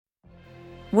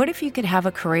What if you could have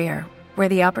a career where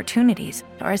the opportunities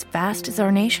are as vast as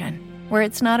our nation, where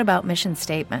it's not about mission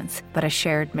statements, but a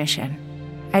shared mission?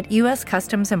 At U.S.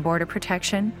 Customs and Border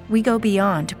Protection, we go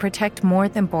beyond to protect more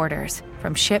than borders.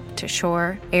 From ship to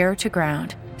shore, air to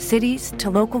ground, cities to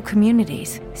local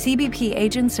communities, CBP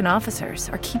agents and officers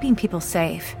are keeping people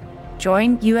safe.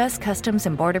 Join U.S. Customs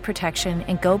and Border Protection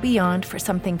and go beyond for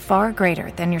something far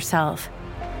greater than yourself.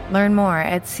 Learn more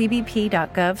at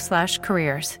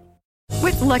cbp.gov/careers.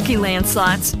 With Lucky Land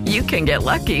Slots, you can get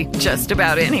lucky just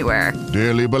about anywhere.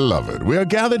 Dearly beloved, we are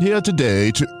gathered here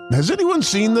today to... Has anyone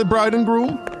seen the bride and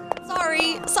groom?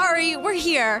 Sorry, we're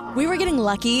here. We were getting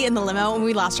lucky in the limo and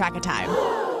we lost track of time.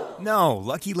 No,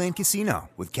 Lucky Land Casino,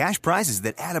 with cash prizes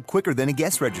that add up quicker than a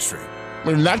guest registry.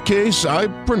 In that case, I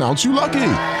pronounce you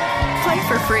lucky. Play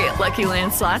for free at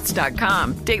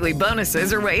LuckyLandSlots.com. Daily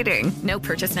bonuses are waiting. No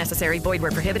purchase necessary. Void where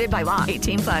prohibited by law.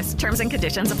 18+. Terms and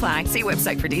conditions apply. See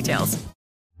website for details.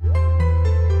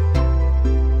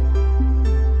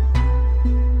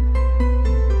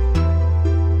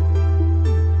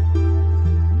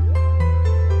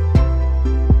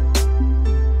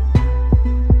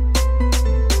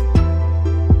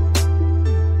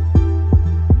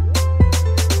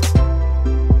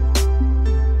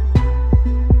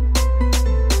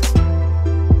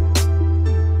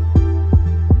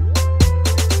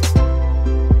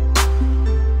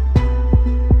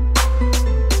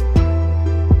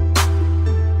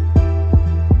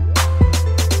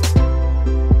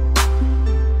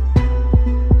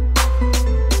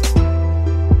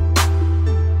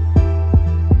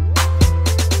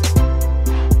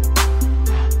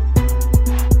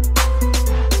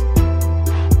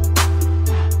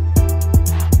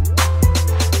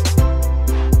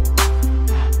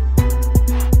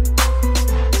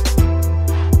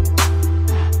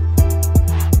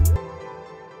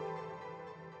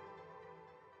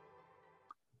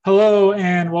 Hello,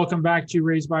 and welcome back to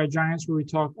Raised by Giants, where we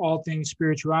talk all things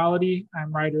spirituality.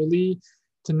 I'm Ryder Lee.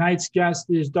 Tonight's guest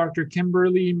is Dr.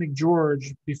 Kimberly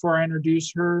McGeorge. Before I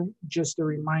introduce her, just a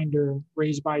reminder,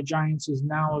 Raised by Giants is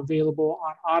now available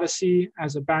on Odyssey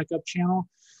as a backup channel.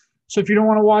 So if you don't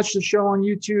want to watch the show on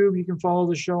YouTube, you can follow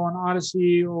the show on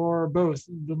Odyssey or both.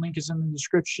 The link is in the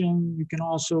description. You can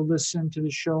also listen to the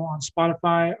show on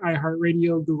Spotify,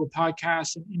 iHeartRadio, Google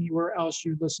Podcasts, and anywhere else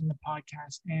you listen to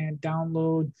podcasts. And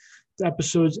download the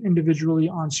episodes individually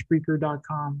on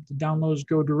Spreaker.com. The downloads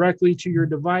go directly to your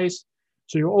device,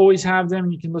 so you'll always have them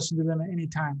and you can listen to them at any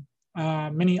time.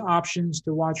 Many options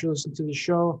to watch or listen to the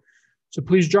show. So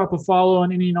please drop a follow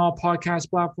on any and all podcast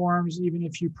platforms, even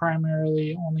if you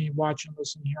primarily only watch and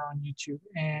listen here on YouTube.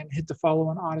 And hit the follow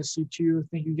on Odyssey too.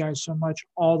 Thank you guys so much.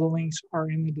 All the links are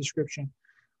in the description.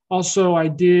 Also, I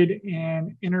did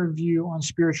an interview on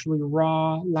Spiritually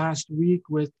Raw last week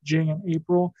with Jay and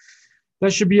April.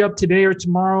 That should be up today or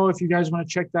tomorrow. If you guys want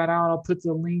to check that out, I'll put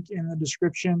the link in the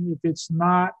description. If it's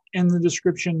not in the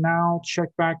description now,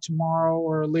 check back tomorrow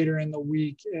or later in the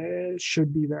week. It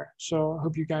should be there. So I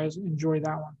hope you guys enjoy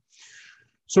that one.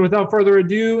 So without further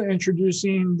ado,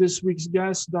 introducing this week's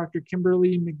guest, Dr.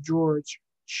 Kimberly McGeorge.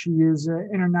 She is an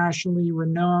internationally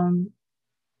renowned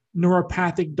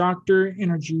neuropathic doctor,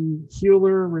 energy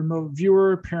healer, remote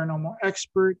viewer, paranormal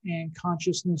expert, and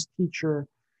consciousness teacher.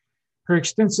 Her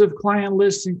extensive client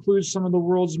list includes some of the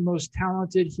world's most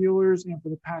talented healers, and for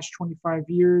the past 25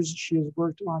 years, she has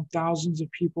worked on thousands of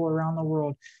people around the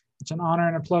world. It's an honor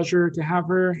and a pleasure to have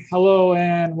her. Hello,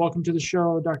 and welcome to the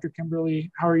show, Dr. Kimberly.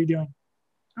 How are you doing?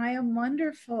 I am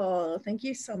wonderful. Thank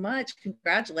you so much.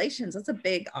 Congratulations. That's a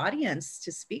big audience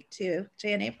to speak to,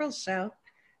 Jay and April's show.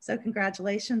 So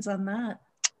congratulations on that.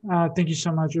 Thank you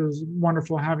so much. It was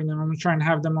wonderful having them. I'm going to try and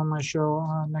have them on my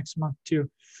show next month, too.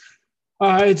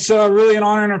 It's really an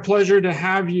honor and a pleasure to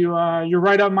have you. You're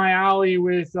right up my alley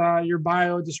with your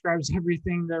bio describes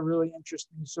everything that really interests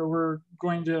me. So we're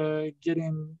going to get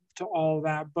into all of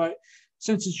that. But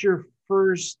since it's your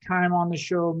first time on the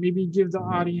show, maybe give the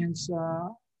audience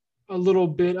a little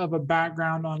bit of a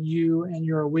background on you and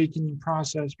your awakening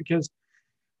process, because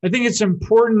I think it's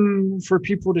important for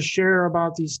people to share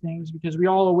about these things because we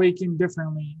all awaken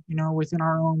differently, you know, within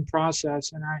our own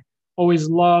process. And I always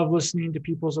love listening to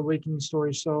people's awakening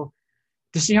stories. So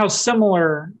to see how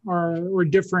similar or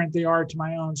different they are to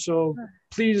my own. So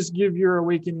please give your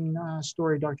awakening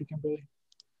story, Dr. Kimberly.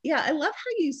 Yeah, I love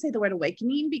how you say the word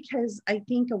awakening, because I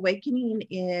think awakening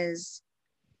is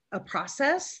a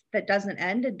process that doesn't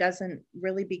end. It doesn't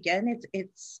really begin.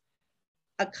 It's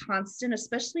a constant,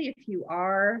 especially if you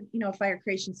are, you know, a fire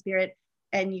creation spirit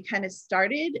and you kind of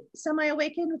started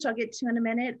semi-awakened, which I'll get to in a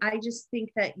minute. I just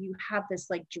think that you have this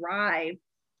like drive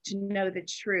to know the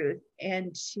truth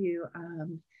and to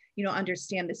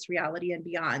understand this reality and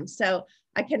beyond. So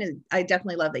I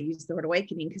definitely love that you use the word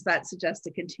awakening, because that suggests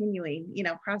a continuing,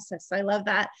 process. So I love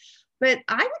that. But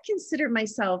I would consider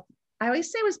myself, I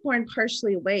always say I was born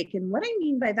partially awake. And what I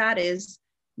mean by that is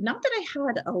not that I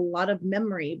had a lot of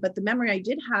memory, but the memory I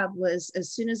did have was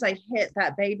as soon as I hit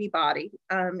that baby body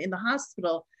in the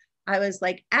hospital, I was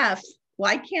like,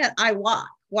 why can't I walk?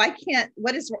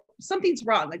 Something's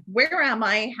wrong. Like, where am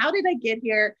I? How did I get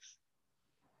here?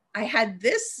 I had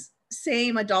this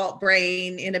same adult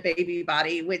brain in a baby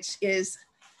body, which is,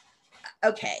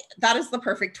 okay, that is the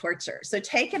perfect torture. So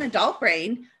take an adult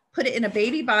brain, put it in a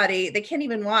baby body. They can't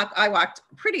even walk. I walked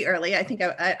pretty early. I think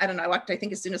I don't know. I walked, I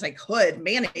think, as soon as I could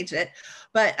manage it.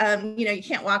 But, you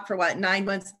can't walk for 9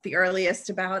 months at the earliest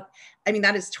about. I mean,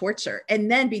 that is torture. And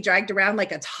then be dragged around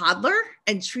like a toddler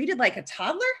and treated like a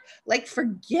toddler. Like,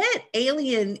 forget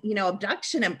alien,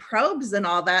 abduction and probes and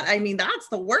all that. I mean, that's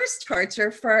the worst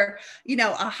torture for,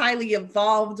 a highly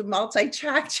evolved,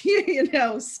 multi-tracked,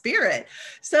 spirit.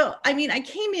 So, I mean, I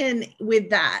came in with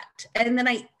that. And then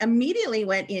I immediately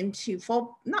went into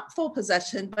not full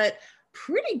possession, but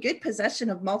pretty good possession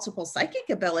of multiple psychic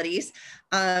abilities.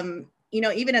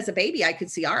 Even as a baby, I could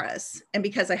see auras. And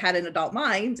because I had an adult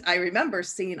mind, I remember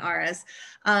seeing auras,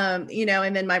 and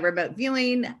then my remote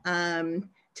viewing,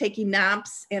 taking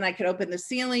naps, and I could open the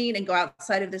ceiling and go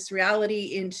outside of this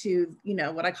reality into,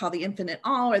 what I call the infinite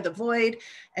all, or the void.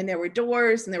 And there were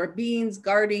doors and there were beings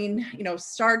guarding,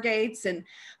 stargates,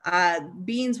 and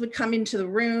beings would come into the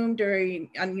room during,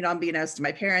 unbeknownst to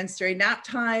my parents, during nap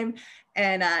time,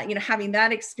 and, having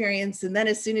that experience. And then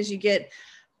as soon as you get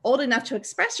old enough to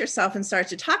express yourself and start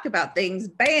to talk about things,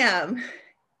 bam,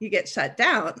 you get shut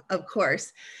down, of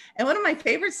course. And one of my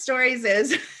favorite stories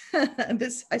is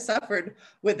I suffered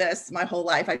with this my whole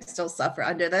life. I still suffer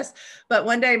under this. But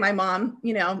one day my mom,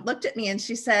 looked at me and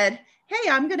she said, hey,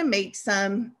 I'm going to make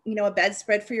some, a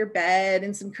bedspread for your bed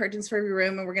and some curtains for your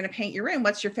room. And we're going to paint your room.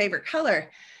 What's your favorite color?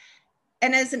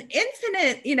 And as an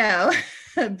infinite,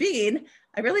 being,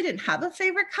 I really didn't have a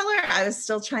favorite color. I was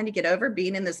still trying to get over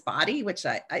being in this body, which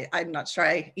I'm not sure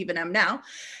I even am now.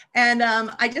 And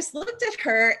I just looked at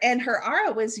her, and her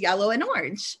aura was yellow and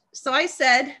orange. So I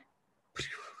said,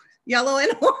 yellow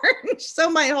and orange. So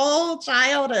my whole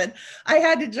childhood, I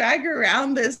had to drag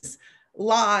around this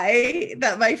lie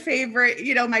that my favorite,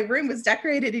 my room was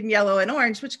decorated in yellow and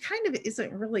orange, which kind of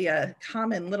isn't really a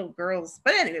common little girl's,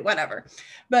 but anyway, whatever.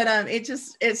 But it's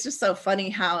just so funny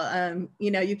how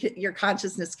your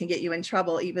consciousness can get you in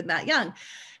trouble even that young.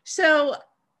 So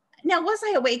now, was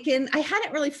I awakened? I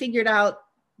hadn't really figured out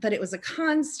that it was a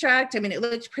construct. I mean, it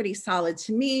looked pretty solid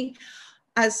to me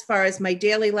as far as my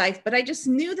daily life, but I just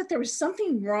knew that there was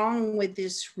something wrong with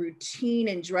this routine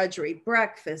and drudgery: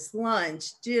 breakfast,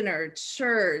 lunch, dinner,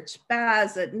 church,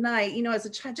 baths at night, as a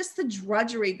child, just the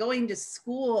drudgery, going to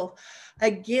school,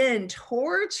 again,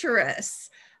 torturous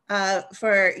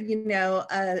for,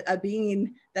 a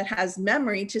being that has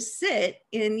memory to sit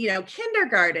in,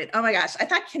 kindergarten. Oh my gosh, I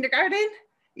thought kindergarten,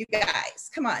 you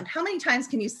guys, come on. How many times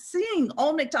can you sing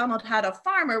Old MacDonald Had a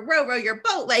Farm or Row, Row Your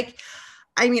Boat? Like,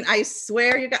 I mean, I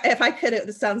swear, you guys, if I could have,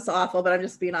 this sounds so awful, but I'm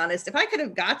just being honest. If I could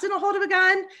have gotten a hold of a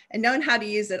gun and known how to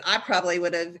use it, I probably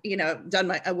would have,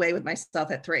 done away with myself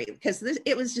at 3, because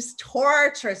it was just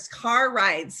torturous car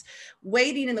rides,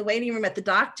 waiting in the waiting room at the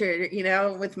doctor,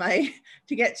 to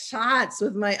get shots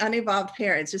with my unevolved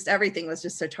parents. Just everything was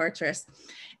just so torturous.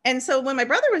 And so when my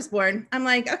brother was born, I'm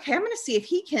like, okay, I'm going to see if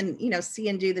he can, see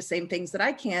and do the same things that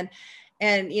I can.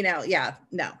 And,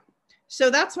 no. So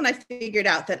that's when I figured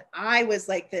out that I was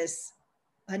like this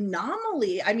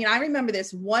anomaly. I mean, I remember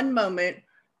this one moment,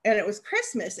 and it was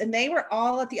Christmas, and they were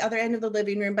all at the other end of the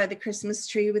living room by the Christmas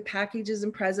tree with packages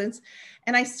and presents.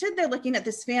 And I stood there looking at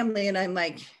this family, and I'm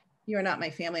like, you're not my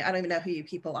family. I don't even know who you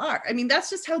people are. I mean, that's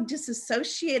just how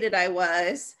disassociated I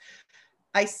was.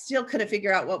 I still couldn't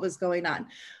figure out what was going on.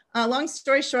 Long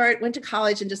story short, went to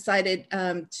college and decided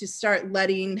to start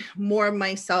letting more of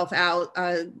myself out,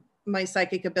 my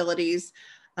psychic abilities,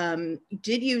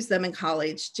 did use them in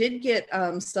college, did get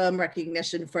some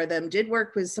recognition for them, did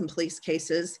work with some police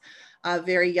cases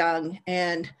very young.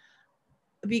 And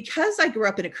because I grew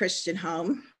up in a Christian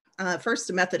home, first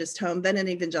a Methodist home, then an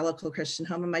evangelical Christian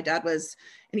home, and my dad was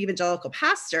an evangelical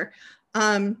pastor,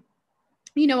 a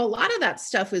lot of that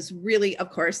stuff was really,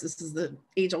 of course, this is the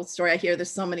age-old story. I hear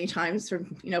this so many times from,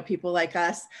 people like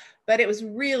us, but it was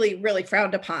really, really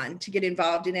frowned upon to get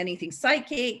involved in anything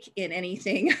psychic, in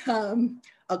anything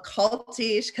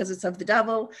occultish, because it's of the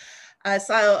devil.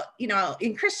 So,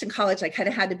 in Christian college, I kind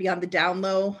of had to be on the down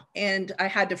low, and I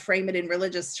had to frame it in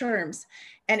religious terms.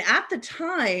 And at the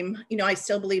time, I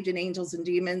still believed in angels and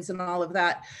demons and all of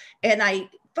that. And I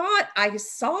thought I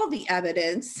saw the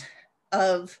evidence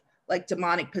of like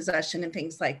demonic possession and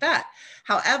things like that.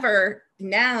 However,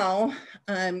 now,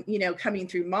 coming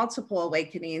through multiple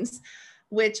awakenings,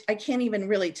 which I can't even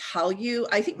really tell you.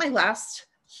 I think my last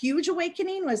huge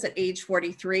awakening was at age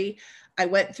 43. I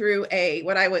went through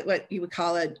what you would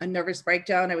call a nervous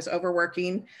breakdown. I was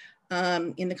overworking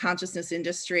in the consciousness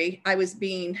industry. I was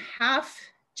being half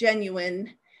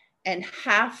genuine and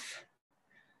half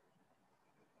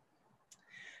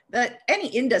that any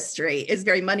industry is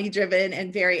very money driven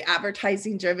and very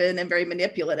advertising driven and very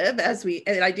manipulative,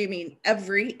 and I do mean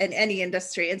every and any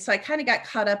industry. And so I kind of got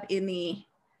caught up in the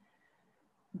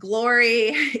glory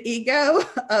ego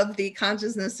of the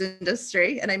consciousness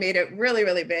industry. And I made it really,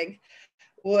 really big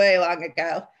way long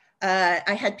ago.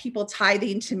 I had people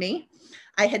tithing to me.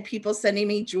 I had people sending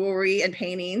me jewelry and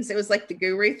paintings. It was like the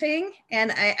guru thing.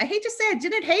 And I hate to say I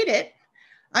didn't hate it.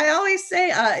 I always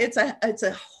say it's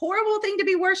a horrible thing to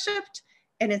be worshipped,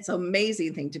 and it's an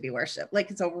amazing thing to be worshipped. Like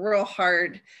it's a real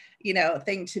hard,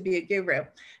 thing to be a guru.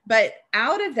 But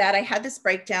out of that, I had this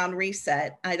breakdown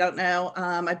reset. I don't know.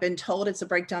 I've been told it's a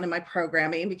breakdown in my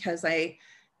programming because I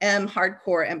am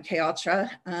hardcore MK Ultra,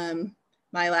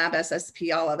 my lab,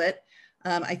 SSP, all of it.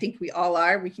 I think we all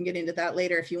are. We can get into that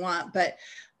later if you want. But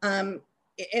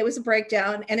it was a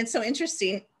breakdown, and it's so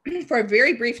interesting. For a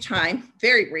very brief time,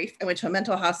 very brief, I went to a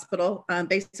mental hospital.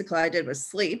 Basically, all I did was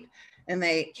sleep, and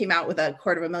they came out with a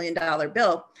 $250,000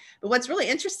 bill. But what's really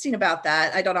interesting about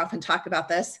that, I don't often talk about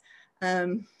this.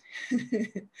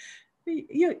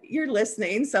 You're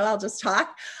listening, so I'll just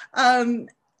talk.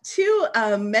 Two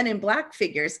men in black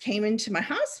figures came into my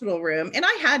hospital room, and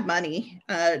I had money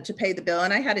to pay the bill,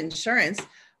 and I had insurance.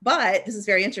 But this is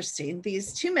very interesting.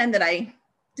 These two men that I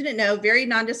didn't know, very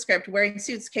nondescript, wearing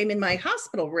suits, came in my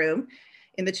hospital room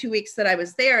in the 2 weeks that I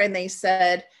was there, and they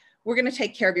said, "We're going to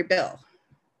take care of your bill."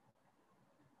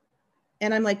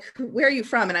 And I'm like, "Where are you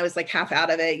from?" And I was like half out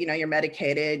of it. You're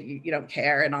medicated, you don't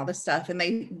care, and all this stuff. And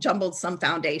they jumbled some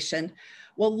foundation.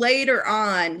 Well, later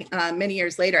on, many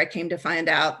years later, I came to find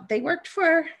out they worked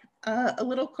for a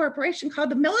little corporation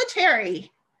called the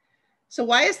military. So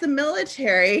why is the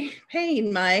military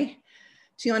paying my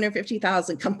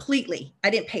 $250,000 completely? I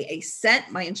didn't pay a cent.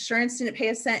 My insurance didn't pay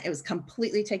a cent. It was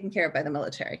completely taken care of by the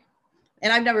military.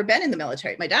 And I've never been in the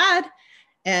military. My dad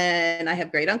and I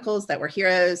have great uncles that were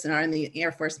heroes and are in the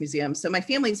Air Force Museum. So my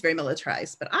family is very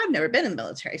militarized, but I've never been in the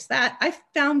military. So that I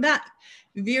found that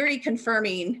very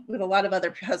confirming with a lot of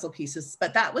other puzzle pieces.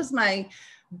 But that was my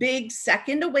big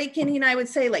second awakening, I would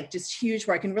say, like just huge,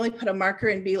 where I can really put a marker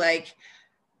and be like,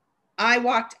 I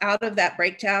walked out of that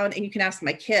breakdown, and you can ask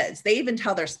my kids. They even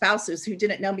tell their spouses who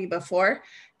didn't know me before.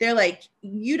 They're like,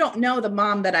 "You don't know the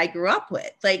mom that I grew up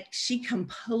with. Like, she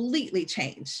completely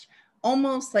changed,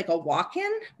 almost like a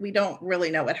walk-in." We don't really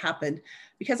know what happened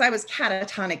because I was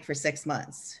catatonic for 6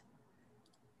 months.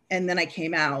 And then I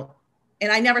came out,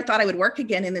 and I never thought I would work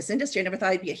again in this industry. I never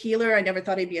thought I'd be a healer. I never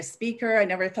thought I'd be a speaker. I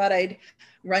never thought I'd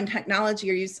run technology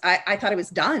or I thought I was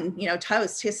done,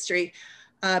 toast, history.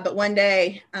 But one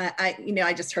day,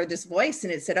 I just heard this voice,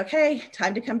 and it said, "Okay,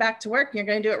 time to come back to work. You're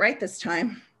going to do it right this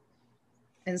time."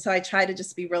 And so I try to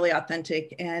just be really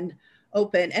authentic and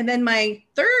open. And then my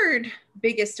third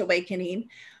biggest awakening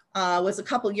was a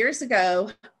couple years ago.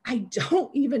 I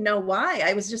don't even know why.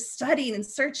 I was just studying and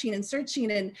searching,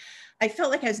 and I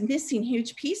felt like I was missing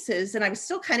huge pieces, and I was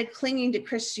still kind of clinging to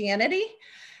Christianity.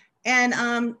 And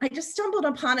I just stumbled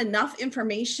upon enough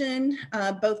information,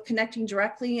 both connecting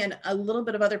directly and a little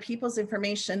bit of other people's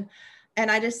information.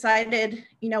 And I decided,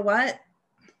 you know what?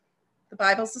 The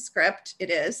Bible's a script.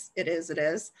 It is.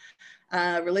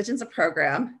 Religion's a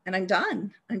program, and I'm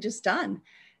done. I'm just done.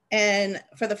 And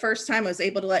for the first time, I was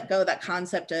able to let go of that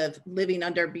concept of living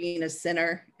under being a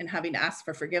sinner and having to ask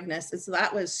for forgiveness. And so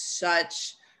that was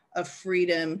such a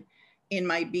freedom in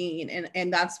my being.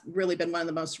 And that's really been one of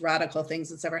the most radical things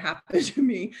that's ever happened to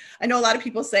me. I know a lot of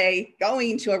people say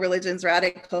going to a religion's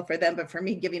radical for them, but for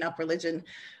me, giving up religion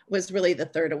was really the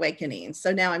third awakening.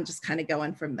 So now I'm just kind of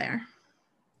going from there.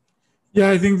 Yeah,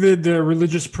 I think that the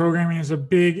religious programming is a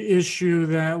big issue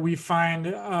that we find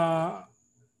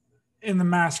in the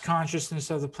mass consciousness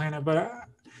of the planet. But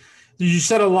you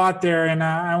said a lot there, and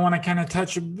I want to kind of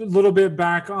touch a little bit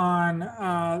back on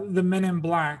the Men in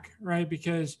Black, right?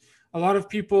 Because a lot of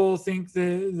people think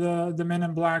the Men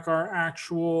in Black are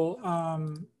actual,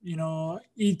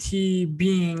 ET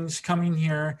beings coming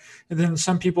here. And then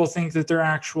some people think that they're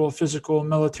actual physical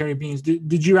military beings.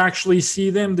 Did you actually see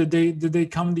them? Did they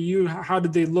come to you? How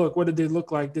did they look? What did they look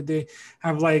like? Did they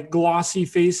have like glossy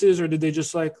faces, or did they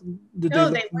just like? They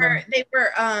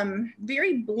were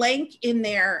very blank in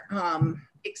their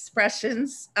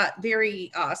expressions,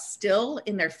 very still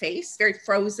in their face, very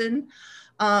frozen.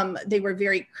 They were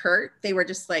very curt. They were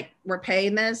just like, we're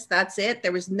paying this, that's it.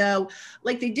 There was no,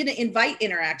 like, they didn't invite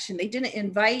interaction. They didn't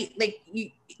invite,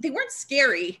 they weren't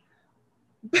scary,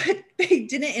 but they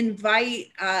didn't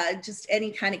invite just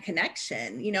any kind of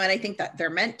connection, and I think that they're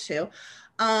meant to.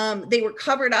 They were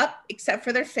covered up except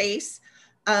for their face.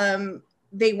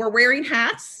 They were wearing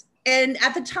hats. And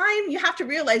at the time, you have to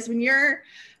realize when you're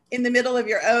in the middle of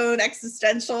your own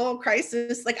existential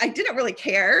crisis, like, I didn't really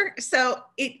care. So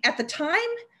at the time,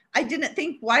 I didn't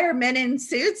think, why are men in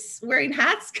suits wearing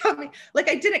hats coming? Like,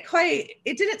 it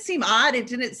didn't seem odd. It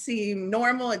didn't seem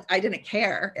normal. I didn't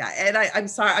care. And I'm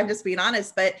sorry, I'm just being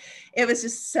honest, but it was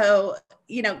just so,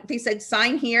 they said,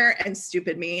 sign here, and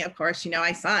stupid me, of course,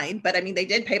 I signed, but I mean, they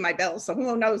did pay my bill. So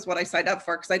who knows what I signed up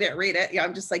for? Cause I didn't read it.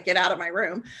 I'm just like, get out of my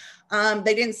room.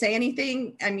 They didn't say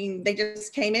anything. I mean, they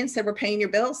just came in, said, we're paying your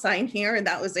bill, sign here. And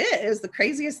that was it. It was the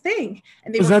craziest thing.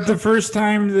 And was that the first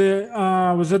time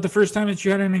that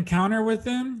you had an encounter with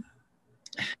them?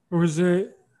 Or was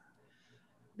it?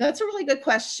 That's a really good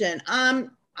question.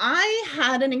 I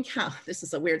had an encounter. This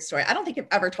is a weird story. I don't think I've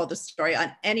ever told this story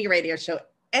on any radio show,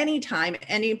 anytime,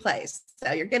 any place.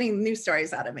 So you're getting new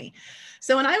stories out of me.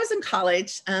 So when I was in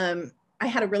college, I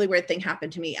had a really weird thing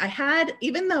happen to me.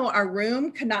 Even though our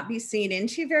room could not be seen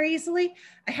into very easily,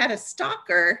 I had a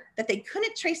stalker that they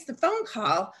couldn't trace the phone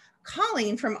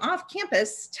calling from off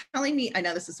campus, telling me, I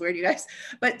know this is weird, you guys,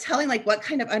 but telling like what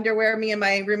kind of underwear me and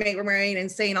my roommate were wearing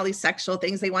and saying all these sexual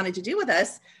things they wanted to do with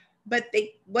us, but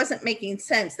they wasn't making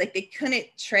sense. Like, they couldn't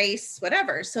trace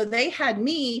whatever. So they had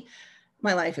me,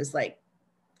 my life is like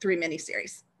 3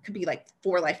 miniseries. Could be like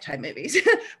 4 Lifetime movies,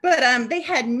 but they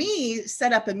had me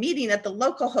set up a meeting at the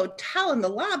local hotel in the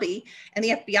lobby, and the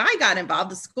FBI got involved.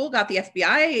 The school got the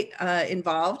FBI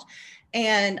involved.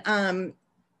 And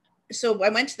so I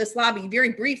went to this lobby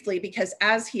very briefly, because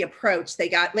as he approached,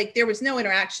 there was no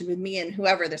interaction with me and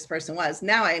whoever this person was.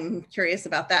 Now I'm curious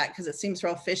about that, because it seems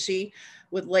real fishy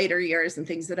with later years and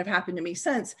things that have happened to me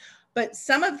since. But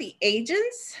some of the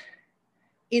agents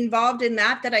involved in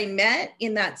that I met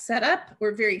in that setup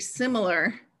were very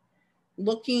similar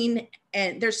looking,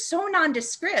 and they're so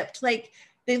nondescript. Like,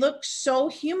 they look so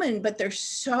human, but they're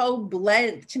so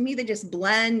blend. To me, they just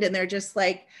blend, and they're just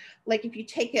like if you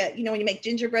take when you make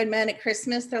gingerbread men at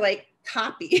Christmas, they're like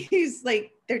copies.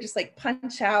 Like, they're just like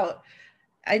punch out.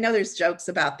 I know there's jokes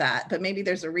about that, but maybe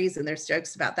there's a reason there's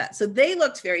jokes about that. So they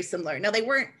looked very similar. Now, they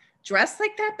weren't dressed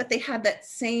like that, but they had that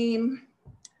same,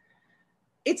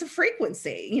 it's a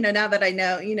frequency, now that I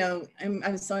know,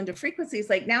 I'm so into frequencies,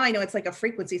 like now I know it's like a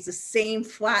frequency. It's the same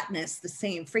flatness, the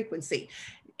same frequency.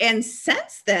 And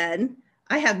since then,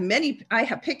 I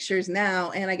have pictures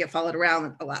now, and I get followed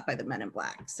around a lot by the men in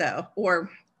black. So,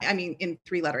 in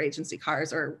 3-letter agency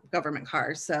cars or government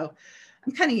cars. So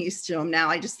I'm kind of used to them now.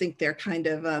 I just think they're kind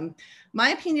of, my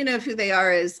opinion of who they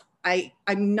are is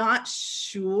I'm not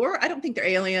sure. I don't think they're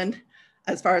alien.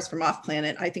 As far as from off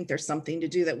planet, I think there's something to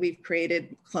do that we've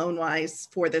created clone wise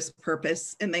for this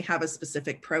purpose, and they have a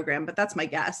specific program, but that's my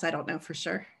guess. I don't know for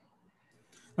sure.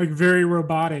 Like, very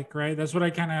robotic, right? That's what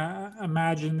I kind of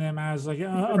imagine them as, like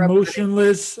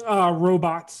emotionless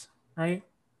robots, right?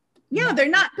 Yeah, they're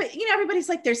not, but everybody's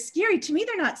like, they're scary. To me,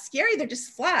 they're not scary. They're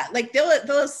just flat. Like, they'll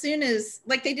as soon as,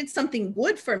 like, they did something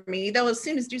good for me, they'll as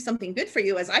soon as do something good for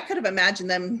you, as I could have imagined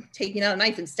them taking out a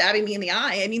knife and stabbing me in the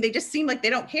eye. I mean, they just seem like they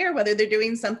don't care whether they're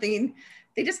doing something.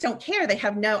 They just don't care. They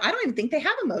have I don't even think they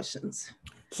have emotions.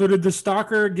 So did the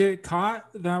stalker get caught?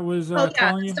 That was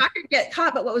calling you? The stalker get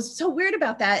caught. But what was so weird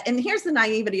about that, and here's the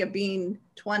naivety of being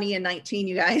 20 and 19,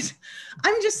 you guys.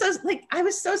 I'm just so, like, I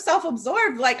was so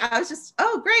self-absorbed. Like, I was just,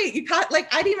 oh, great, you caught,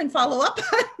 like, I didn't even follow up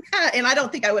on that. And I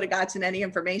don't think I would have gotten any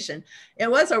information.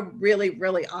 It was a really,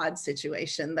 really odd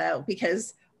situation, though,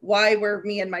 because why were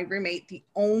me and my roommate the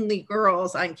only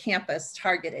girls on campus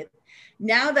targeted?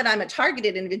 Now that I'm a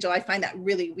targeted individual, I find that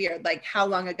really weird. Like, how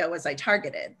long ago was I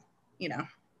targeted?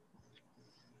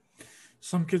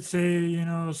 Some could say,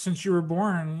 since you were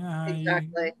born.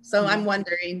 Exactly. So I'm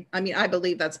wondering, I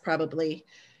believe that's probably,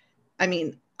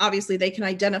 obviously they can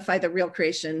identify the real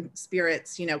creation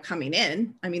spirits, coming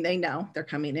in. They know they're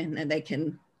coming in, and they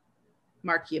can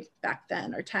mark you back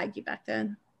then or tag you back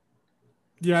then.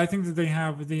 Yeah, I think that they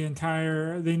have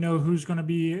they know who's going to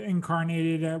be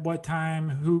incarnated at what time,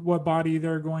 what body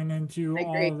they're going into,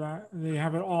 all of that. They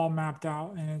have it all mapped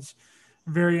out, and it's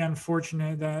very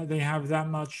unfortunate that they have that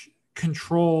much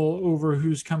control over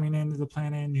who's coming into the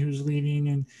planet and who's leaving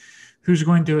and who's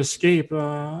going to escape.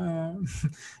 But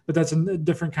that's a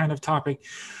different kind of topic.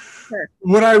 Sure.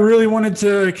 What I really wanted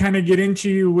to kind of get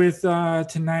into with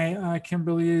tonight,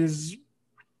 Kimberly, is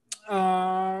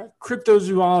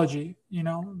cryptozoology,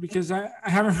 because I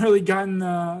haven't really gotten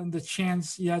the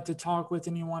chance yet to talk with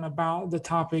anyone about the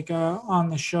topic on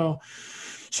the show.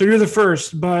 So you're the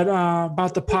first, but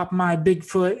about to pop my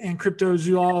Bigfoot and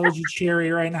cryptozoology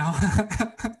cherry right now.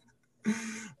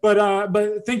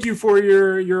 But thank you for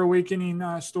your awakening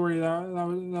story.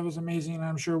 That was amazing, and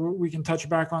I'm sure we can touch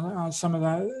back on some of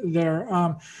that there.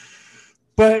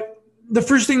 But the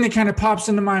first thing that kind of pops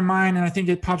into my mind, and I think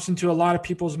it pops into a lot of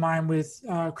people's mind with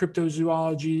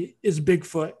cryptozoology, is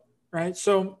Bigfoot, right?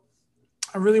 So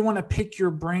I really want to pick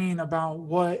your brain about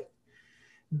what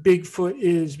Bigfoot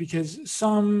is, because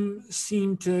some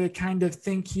seem to kind of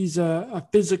think he's a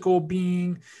physical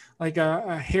being, like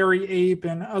a hairy ape,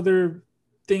 and other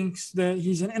thinks that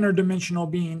he's an interdimensional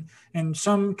being, and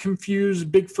some confuse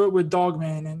Bigfoot with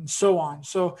Dogman and so on.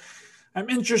 So I'm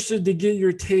interested to get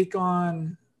your take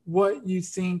on what you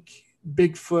think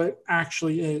Bigfoot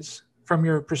actually is from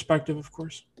your perspective, of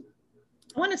course.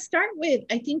 I want to start with,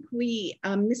 I think we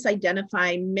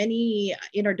misidentify many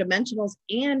interdimensionals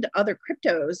and other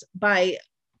cryptos by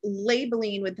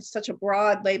labeling with such a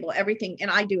broad label everything.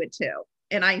 And I do it too.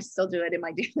 And I still do it in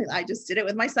my daily life. I just did it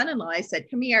with my son-in-law. I said,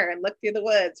 come here and look through the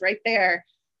woods right there,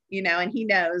 and he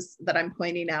knows that I'm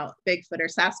pointing out Bigfoot or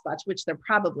Sasquatch, which they're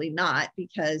probably not,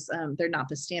 because they're not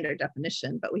the standard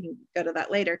definition, but we can go to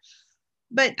that later.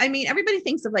 But I mean, everybody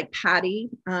thinks of like Patty,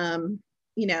 as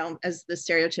the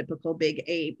stereotypical big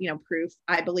ape, proof.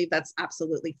 I believe that's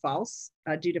absolutely false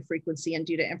due to frequency and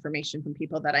due to information from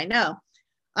people that I know.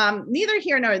 Neither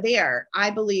here nor there. I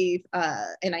believe,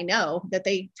 and I know that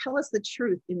they tell us the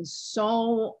truth in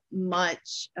so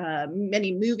much,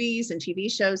 many movies and TV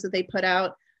shows that they put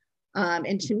out.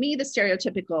 And to me, the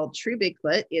stereotypical true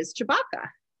Bigfoot is Chewbacca.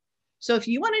 So if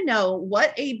you want to know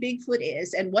what a Bigfoot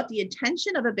is and what the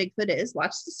intention of a Bigfoot is,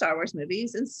 watch the Star Wars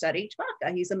movies and study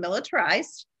Chewbacca. He's a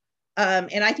militarized,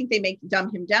 and I think they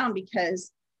dumb him down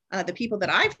because the people that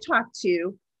I've talked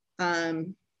to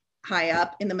high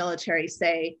up in the military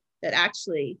say that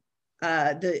actually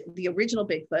the original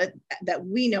Bigfoot that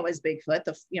we know as Bigfoot,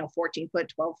 the 14 foot,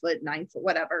 12 foot, 9 foot,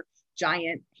 whatever,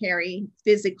 giant, hairy,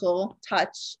 physical,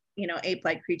 touch,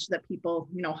 ape-like creature that people,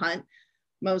 hunt,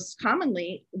 most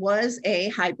commonly was a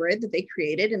hybrid that they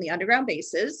created in the underground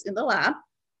bases in the lab.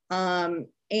 And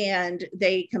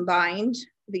they combined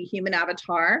the human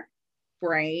avatar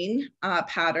brain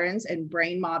patterns and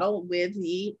brain model with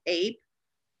the ape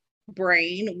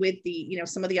brain with the,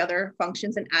 some of the other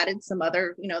functions, and added some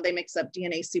other, they mix up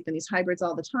DNA soup in these hybrids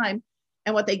all the time.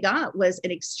 And what they got was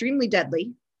an extremely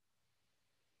deadly,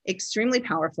 extremely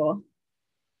powerful,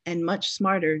 and much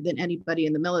smarter than anybody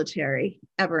in the military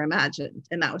ever imagined.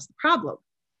 And that was the problem,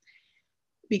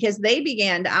 because they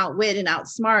began to outwit and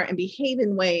outsmart and behave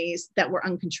in ways that were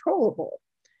uncontrollable.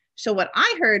 So what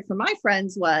I heard from my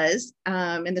friends was,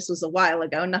 and this was a while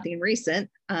ago, nothing recent,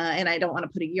 and I don't want to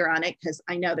put a year on it because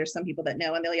I know there's some people that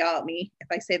know and they'll yell at me if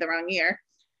I say the wrong year.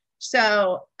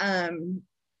 So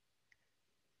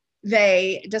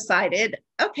they decided,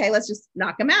 okay, let's just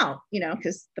knock them out,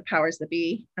 because the powers that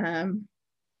be,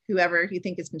 whoever you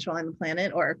think is controlling the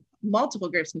planet, or multiple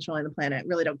groups controlling the planet,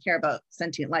 really don't care about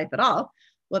sentient life at all,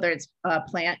 whether it's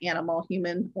plant, animal,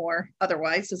 human, or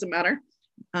otherwise, doesn't matter.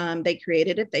 They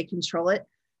created it, they control it.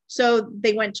 So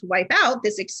they went to wipe out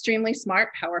this extremely smart,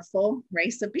 powerful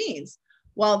race of beings.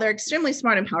 While they're extremely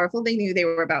smart and powerful, they knew they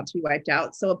were about to be wiped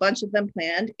out. So a bunch of them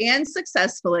planned and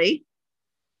successfully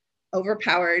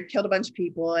overpowered, killed a bunch of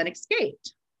people, and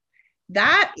escaped.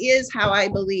 That is how I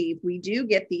believe we do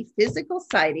get the physical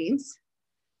sightings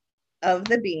of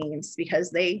the beings, because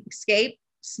they escaped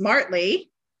smartly,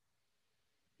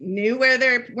 knew where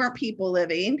there weren't people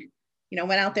living,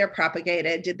 went out there,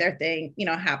 propagated, did their thing,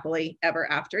 happily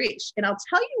ever after each. And I'll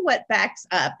tell you what backs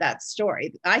up that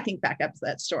story. I think back up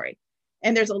that story.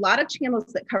 And there's a lot of channels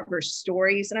that cover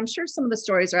stories, and I'm sure some of the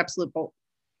stories are absolute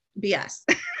BS.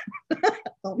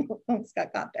 Almost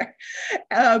got caught there.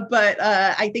 But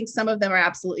I think some of them are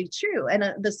absolutely true.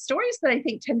 And the stories that I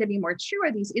think tend to be more true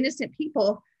are these innocent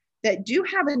people that do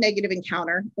have a negative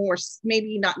encounter, or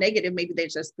maybe not negative, maybe they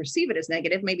just perceive it as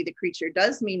negative. Maybe the creature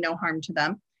does mean no harm to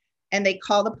them. And they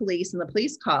call the police, and the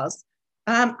police calls.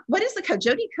 What is the code?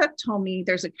 Jody Cook told me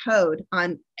there's a code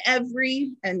on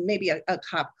every, and maybe a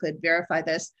cop could verify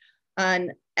this,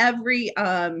 on every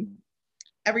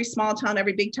small town,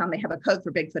 every big town, they have a code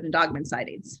for Bigfoot and Dogman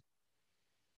sightings.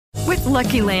 With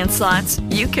Lucky Land Slots,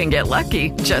 you can get lucky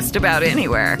just about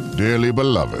anywhere. Dearly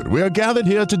beloved, we are gathered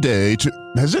here today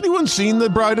to... Has anyone seen the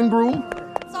bride and groom?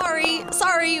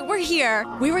 Sorry, we're here.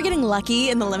 We were getting lucky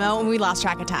in the limo and we lost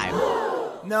track of time.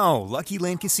 No, Lucky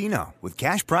Land Casino, with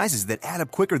cash prizes that add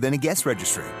up quicker than a guest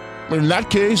registry. In that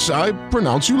case, I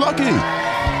pronounce you lucky.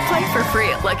 Play for free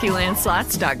at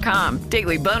LuckyLandSlots.com.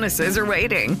 Daily bonuses are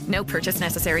waiting. No purchase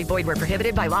necessary. Void where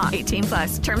prohibited by law. 18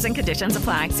 plus. Terms and conditions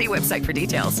apply. See website for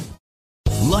details.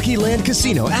 Lucky Land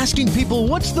Casino, asking people,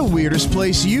 what's the weirdest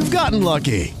place you've gotten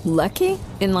lucky? Lucky?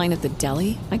 In line at the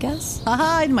deli, I guess?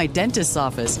 Aha, in my dentist's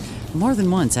office. More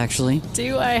than once, actually.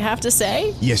 Do I have to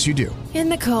say? Yes, you do. In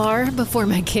the car before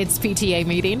my kids' PTA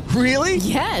meeting. Really?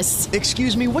 Yes.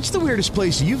 Excuse me, what's the weirdest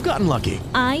place you've gotten lucky?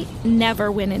 I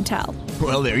never win and tell.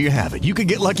 Well, there you have it. You can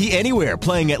get lucky anywhere,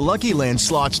 playing at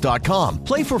LuckyLandSlots.com.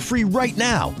 Play for free right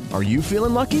now. Are you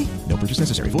feeling lucky? No purchase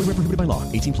necessary. Void where prohibited by law.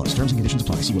 18 plus. Terms and conditions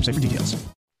apply. See website for details.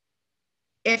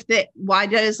 Why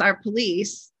does our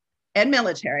police and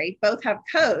military both have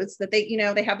codes that they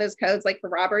have those codes like for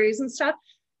robberies and stuff?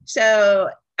 So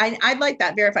I'd like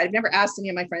that verified. I've never asked any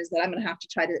of my friends that. I'm going to have to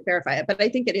try to verify it, but I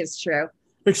think it is true.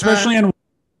 Especially in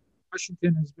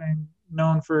Washington has been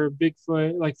known for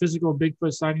Bigfoot, like physical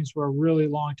Bigfoot sightings for a really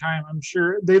long time. I'm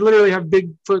sure they literally have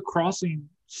Bigfoot crossing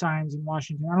signs in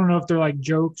Washington. I don't know if they're like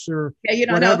jokes or you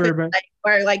don't whatever, know if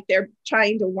or like they're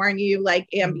trying to warn you, like,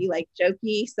 and be like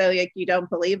jokey, so like you don't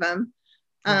believe them.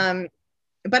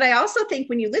 But I also think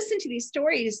when you listen to these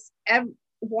stories,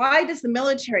 why does the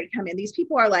military come in? These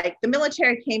people are like, the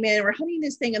military came in, we're hunting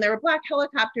this thing, and there were black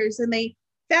helicopters, and they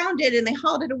found it and they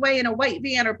hauled it away in a white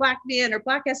van or black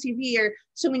SUV. Or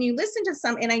so when you listen to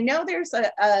some, and I know there's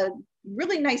a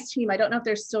really nice team, I don't know if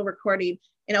they're still recording,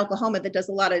 in Oklahoma that does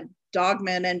a lot of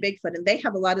dogmen and Bigfoot, and they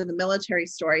have a lot of the military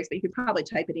stories, but you could probably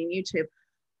type it in YouTube.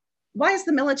 Why is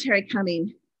the military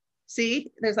coming?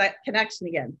 See, there's that connection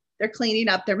again. They're cleaning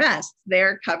up their mess.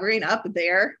 They're covering up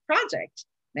their project.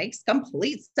 Makes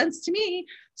complete sense to me.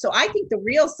 So I think the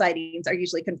real sightings are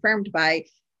usually confirmed by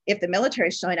if the military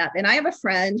is showing up. And I have a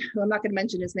friend who I'm not going to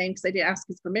mention his name because I didn't ask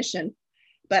his permission,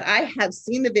 but I have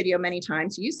seen the video many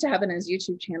times. He used to have it on his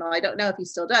YouTube channel. I don't know if he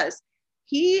still does.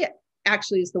 He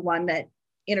actually is the one that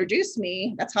introduced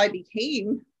me. That's how I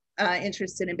became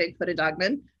interested in Bigfoot and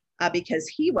Dogman, because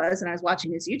he was, and I was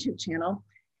watching his YouTube channel.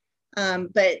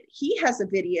 But he has a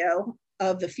video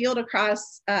of the field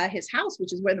across his house,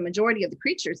 which is where the majority of the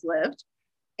creatures lived.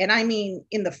 And I mean,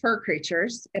 in the fur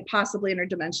creatures, and possibly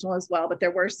interdimensional as well, but there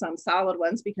were some solid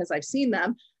ones because I've seen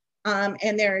them.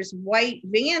 And there's white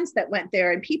vans that went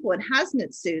there and people in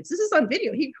hazmat suits. This is on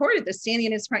video. He recorded this standing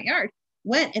in his front yard,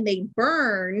 went and they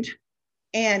burned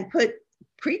and put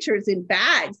creatures in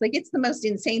bags. Like, it's the most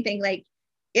insane thing. Like,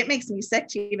 it makes me sick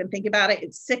to even think about it.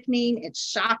 It's sickening. It's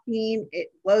shocking. It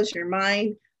blows your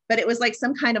mind. But it was like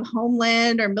some kind of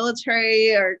homeland or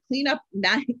military or cleanup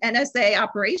NSA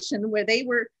operation where they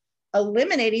were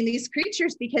eliminating these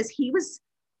creatures because he was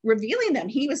revealing them.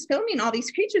 He was filming all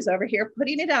these creatures over here,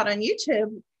 putting it out on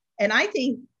YouTube. And I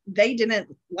think they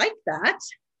didn't like that.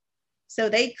 So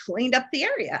they cleaned up the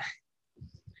area.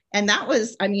 And that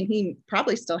was, I mean, he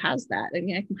probably still has that. I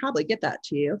mean, I can probably get that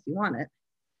to you if you want it.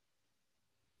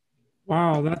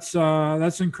 Wow,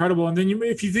 that's incredible. And then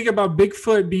if you think about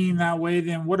Bigfoot being that way,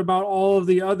 then what about all of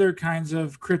the other kinds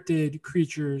of cryptid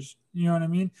creatures? You know what I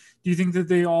mean? Do you think that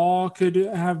they all could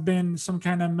have been some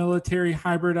kind of military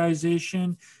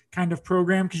hybridization kind of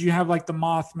program? Because you have like the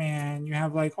Mothman, you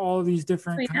have like all of these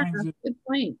different kinds of... Good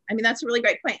point. I mean, that's a really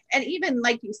great point. And even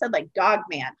like you said, like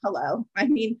Dogman, hello. I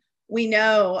mean, we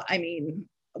know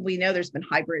there's been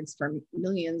hybrids for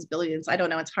millions, billions. I don't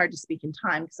know. It's hard to speak in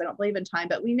time because I don't believe in time,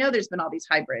 but we know there's been all these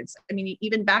hybrids. I mean,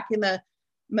 even back in the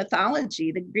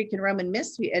mythology, the Greek and Roman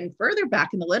myths, and further back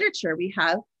in the literature, we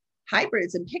have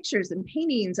hybrids and pictures and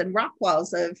paintings and rock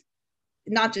walls of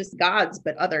not just gods,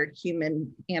 but other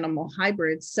human animal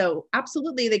hybrids. So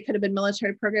absolutely, they could have been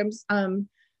military programs.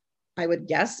 I would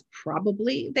guess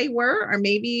probably they were, or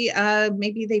maybe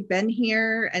they've been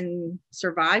here and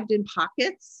survived in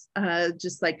pockets,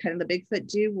 just like kind of the Bigfoot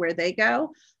do where they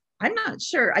go. I'm not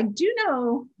sure. I do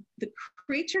know the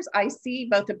creatures I see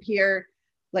both appear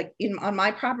like on my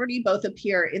property, both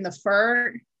appear in the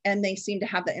fur, and they seem to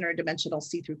have the interdimensional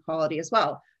see-through quality as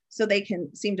well. So they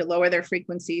can seem to lower their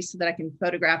frequency so that I can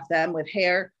photograph them with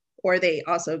hair, or they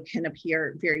also can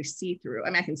appear very see-through. I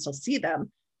mean, I can still see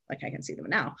them, like I can see them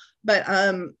now, but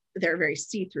they're very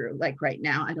see-through. Like right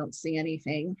now, I don't see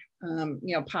anything,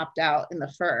 popped out in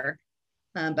the fur,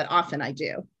 but often I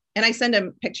do. And I send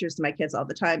them pictures to my kids all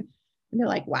the time. And they're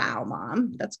like, wow,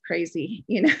 Mom, that's crazy,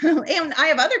 and I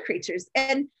have other creatures.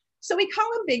 And so we call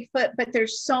them Bigfoot, but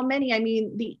there's so many. I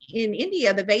mean, in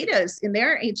India, the Vedas, in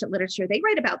their ancient literature, they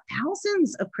write about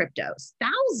thousands of cryptos,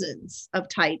 thousands of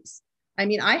types. I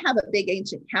mean, I have a big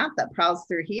ancient cat that prowls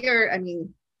through here. I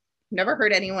mean, never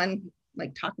heard anyone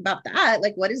like talk about that.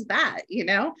 Like, what is that?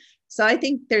 So I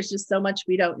think there's just so much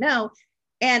we don't know.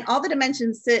 And all the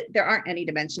dimensions there aren't any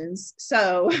dimensions.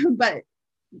 So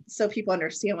people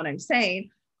understand what I'm saying.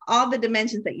 All the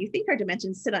dimensions that you think are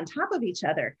dimensions sit on top of each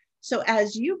other. So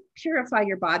as you purify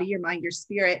your body, your mind, your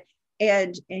spirit,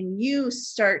 and you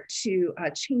start to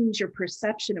change your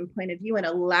perception and point of view and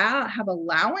have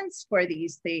allowance for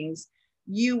these things,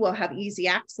 you will have easy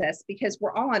access, because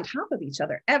we're all on top of each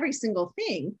other, every single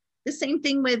thing. The same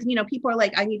thing with, people are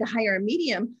like, I need to hire a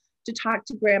medium to talk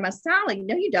to Grandma Sally.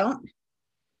 No, you don't.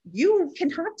 You can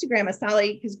talk to Grandma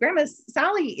Sally, because Grandma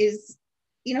Sally is,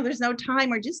 there's no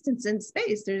time or distance in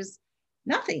space. There's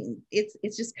nothing.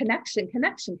 It's just connection.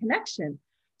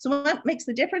 So what makes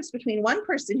the difference between one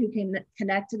person who can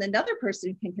connect and another person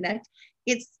who can connect?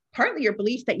 It's partly your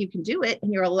belief that you can do it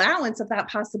and your allowance of that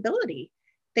possibility.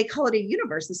 They call it a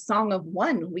universe, a song of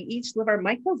one. We each live our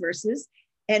microverses,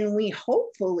 and we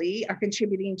hopefully are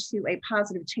contributing to a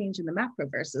positive change in the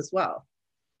macroverse as well.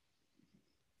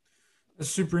 That's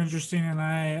super interesting, and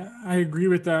I agree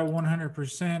with that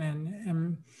 100%.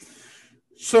 And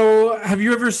so, have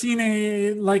you ever seen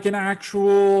an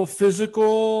actual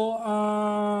physical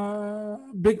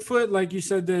Bigfoot? Like you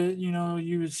said that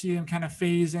you would see them kind of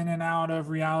phase in and out of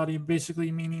reality,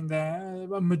 basically meaning that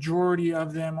a majority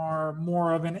of them are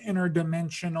more of an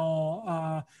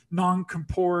interdimensional,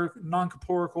 non-corporeal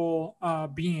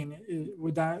being.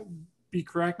 Would that be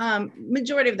correct?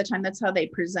 Majority of the time, that's how they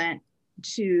present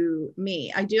to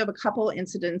me. I do have a couple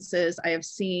incidences I have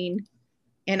seen,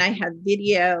 and I have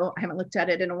video. I haven't looked at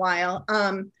it in a while.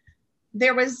 Before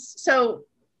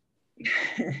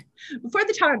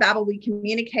the Tower of Babel, we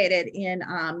communicated in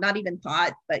not even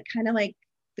thought, but kind of like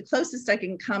the closest I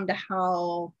can come to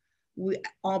how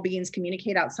all beings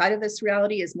communicate outside of this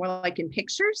reality is more like in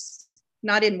pictures,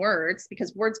 not in words,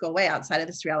 because words go away outside of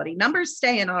this reality. Numbers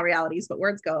stay in all realities, but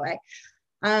words go away.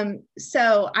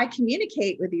 So I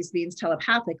communicate with these beings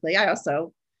telepathically. I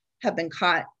also have been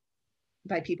caught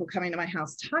by people coming to my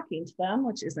house talking to them,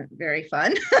 which isn't very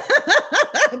fun,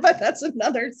 but that's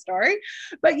another story.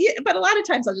 But a lot of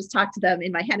times I'll just talk to them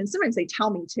in my head, and sometimes they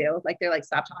tell me to, like, they're like,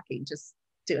 stop talking, just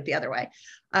do it the other way.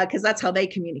 Cause that's how they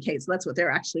communicate. So that's what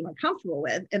they're actually more comfortable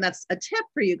with. And that's a tip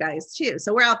for you guys too.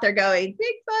 So we're out there going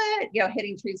Bigfoot,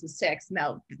 hitting trees with sticks.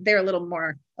 No, they're a little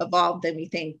more evolved than we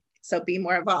think. So be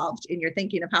more evolved in your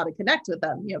thinking of how to connect with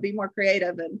them, be more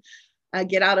creative and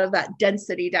get out of that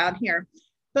density down here.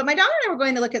 But my daughter and I were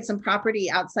going to look at some property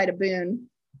outside of Boone.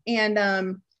 And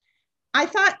I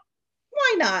thought,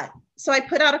 why not? So I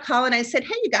put out a call and I said,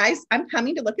 hey, you guys, I'm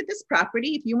coming to look at this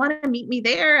property. If you want to meet me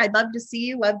there, I'd love to see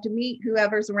you, love to meet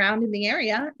whoever's around in the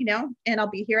area, and I'll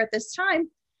be here at this time.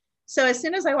 So as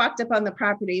soon as I walked up on the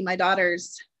property, my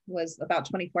daughter's was about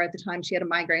 24 at the time. She had a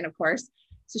migraine, of course.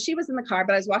 So she was in the car,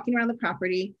 but I was walking around the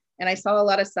property and I saw a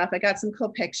lot of stuff. I got some cool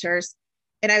pictures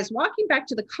and I was walking back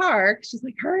to the car. She's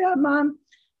like, hurry up, Mom.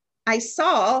 I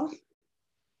saw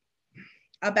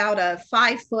about a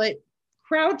 5-foot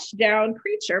crouched down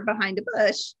creature behind a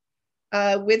bush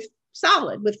with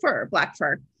fur, black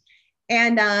fur.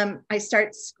 And I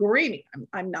start screaming.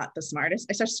 I'm not the smartest.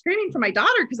 I start screaming for my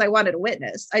daughter because I wanted a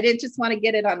witness. I didn't just want to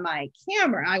get it on my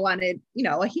camera. I wanted,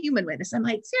 a human witness. I'm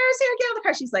like, Sarah, get out of the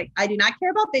car. She's like, I do not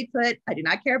care about Bigfoot. I do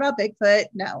not care about Bigfoot.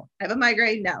 No, I have a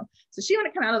migraine. No. So she wanted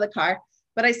to come out of the car,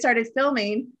 but I started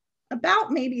filming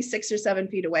about maybe 6 or 7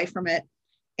 feet away from it.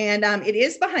 And it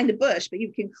is behind a bush, but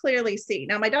you can clearly see.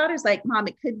 Now my daughter's like, Mom,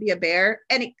 it could be a bear,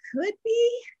 and it could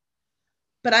be,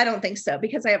 but I don't think so,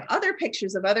 because I have other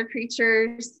pictures of other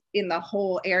creatures in the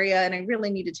whole area. And I really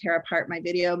need to tear apart my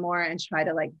video more and try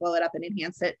to blow it up and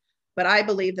enhance it. But I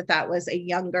believe that was a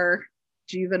younger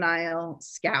juvenile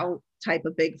scout type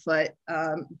of Bigfoot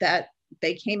that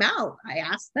they came out. I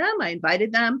asked them, I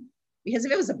invited them, because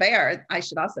if it was a bear, I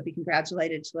should also be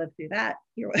congratulated to live through that.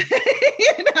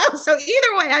 So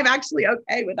either way, I'm actually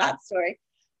okay with that story.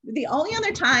 The only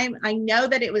other time I know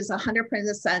that it was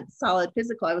 100% solid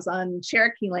physical, I was on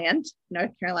Cherokee land,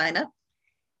 North Carolina,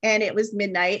 and it was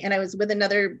midnight, and I was with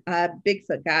another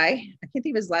Bigfoot guy. I can't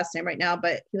think of his last name right now,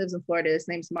 but he lives in Florida. His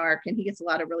name's Mark, and he gets a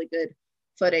lot of really good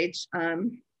footage.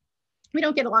 We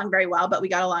don't get along very well, but we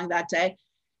got along that day.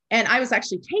 And I was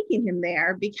actually taking him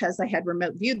there because I had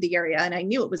remote viewed the area, and I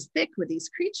knew it was thick with these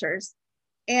creatures.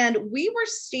 And we were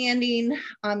standing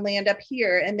on land up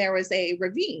here, and there was a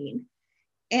ravine.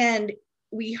 And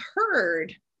we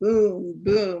heard boom,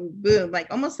 boom, boom,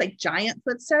 almost like giant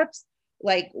footsteps,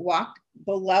 walk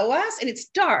below us. And it's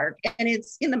dark, and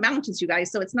it's in the mountains, you guys.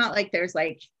 So it's not like there's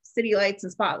city lights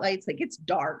and spotlights. It's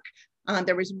dark.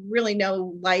 There was really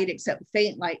no light except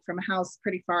faint light from a house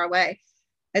pretty far away.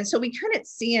 And so we couldn't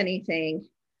see anything.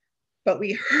 but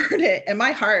we heard it, and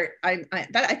my heart, I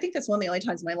think that's one of the only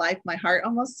times in my life my heart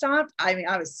almost stopped. I mean,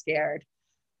 I was scared.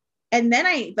 And then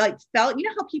I like felt, you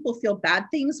know how people feel bad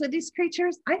things with these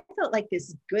creatures? I felt like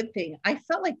this good thing. I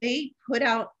felt like they put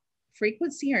out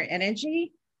frequency or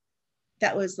energy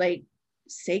that was like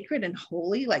sacred and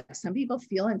holy, like some people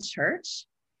feel in church.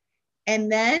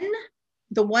 And then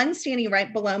the one standing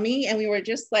right below me, and we were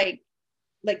just like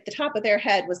the top of their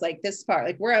head was like this far,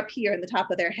 like we're up here and the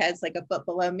top of their head's like a foot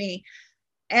below me.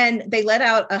 And they let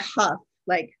out a huff,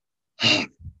 like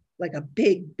a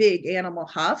big animal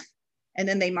huff. And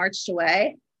then they marched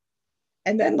away.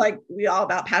 And then like we all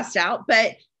about passed out,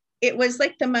 but it was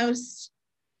like the most,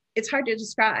 it's hard to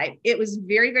describe. It was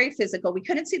very, very physical. We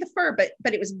couldn't see the fur, but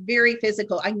it was very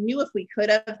physical. I knew if we could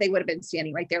have, they would have been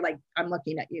standing right there. Like, I'm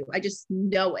looking at you. I just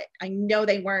know it. I know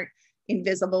they weren't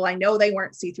invisible. I know they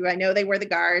weren't see-through. I know they were the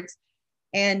guards.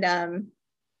 And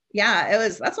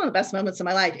that's one of the best moments of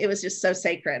my life. It was just so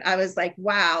sacred. I was like,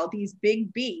 wow, these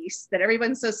big beasts that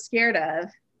everyone's so scared of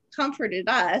comforted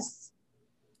us.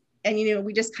 And, you know,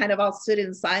 we just kind of all stood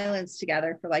in silence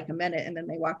together for like a minute, and then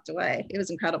they walked away. It was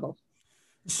incredible.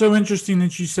 So interesting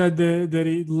that you said that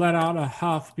he let out a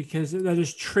huff, because that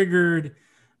just triggered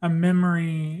a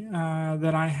memory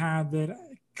that I had that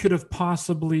could have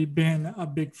possibly been a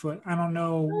Bigfoot. I don't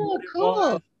know. Oh,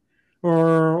 cool.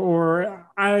 Or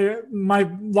my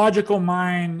logical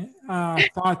mind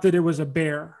thought that it was a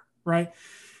bear, right?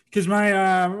 Because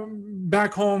my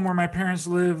back home where my parents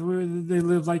live, they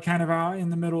live like kind of out in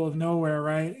the middle of nowhere,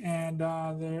 right? And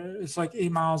it's like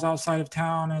 8 miles outside of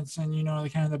town. It's in, you know,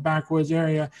 kind of the backwoods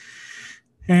area.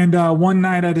 And one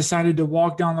night I decided to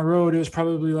walk down the road. It was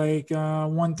probably like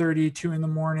 1:30, 2 in the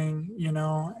morning, you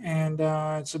know, and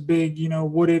it's a big, you know,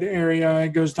 wooded area.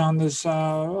 It goes down this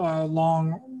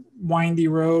long, windy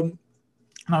road.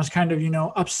 And I was kind of, you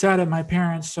know, upset at my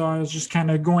parents. So I was just kind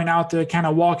of going out to kind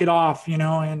of walk it off, you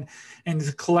know, and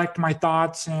to collect my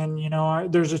thoughts. And, you know,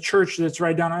 there's a church that's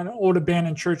right down, an old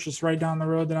abandoned church that's right down the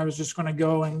road that I was just going to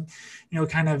go and, you know,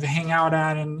 kind of hang out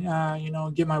at and, you know,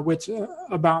 get my wits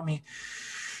about me.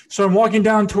 So I'm walking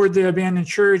down toward the abandoned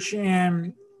church,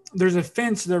 and there's a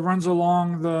fence that runs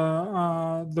along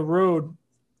the road.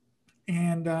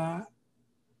 And,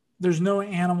 there's no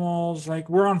animals. Like,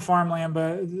 we're on farmland,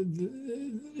 but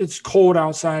it's cold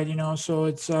outside, you know, so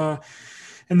it's, and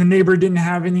the neighbor didn't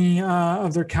have any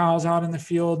of their cows out in the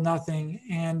field, nothing.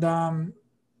 And I'm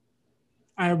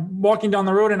walking down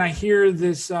the road, and I hear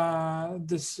this kind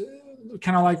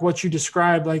of like what you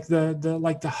described, like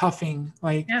the huffing,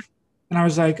 like, yeah. And I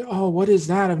was like, oh, what is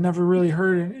that? I've never really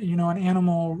heard, you know, an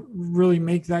animal really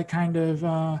make that kind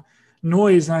of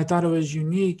noise. And I thought it was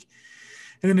unique.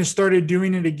 And then it started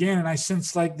doing it again, and I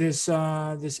sensed like this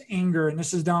anger. And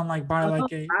this is down like by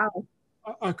like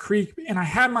a creek. And I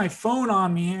had my phone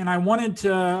on me, and I wanted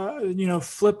to, you know,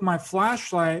 flip my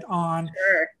flashlight on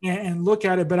and look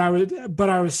at it, but I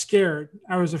was scared.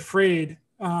 I was afraid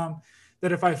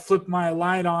that if I flipped my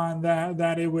light on,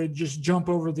 that it would just jump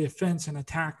over the fence and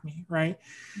attack me, right?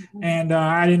 Mm-hmm. And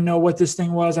I didn't know what this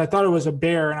thing was. I thought it was a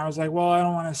bear, and I was like, well, I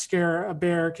don't want to scare a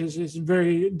bear because it's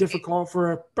very difficult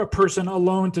for a person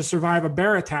alone to survive a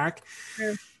bear attack.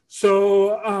 Sure.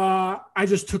 So I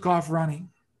just took off running.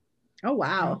 Oh,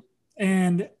 wow.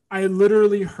 And I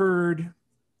literally heard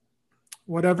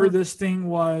whatever this thing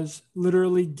was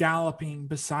literally galloping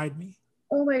beside me.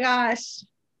 Oh my gosh.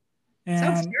 And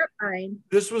sounds terrifying.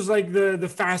 This was like the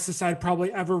fastest I'd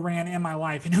probably ever ran in my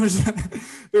life. And it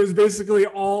was basically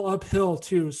all uphill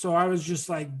too. So I was just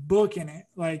like booking it.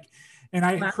 Like, and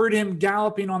I heard him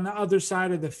galloping on the other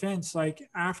side of the fence, like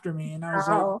after me. And I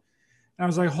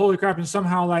was like, holy crap. And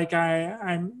somehow like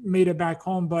I made it back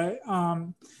home. But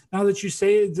now that you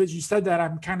said that,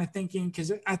 I'm kind of thinking,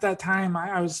 because at that time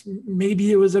I was,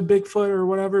 maybe it was a Bigfoot or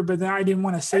whatever, but then I didn't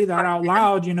want to say that out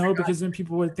loud, you know, because then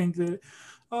people would think that,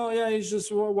 oh yeah, he's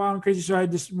just wild and crazy. So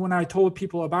when I told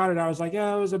people about it, I was like,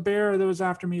 yeah, it was a bear that was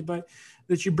after me. But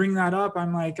that you bring that up,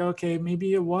 I'm like, okay,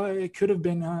 maybe it could have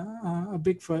been a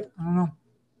Bigfoot. I don't know.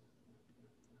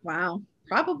 Wow.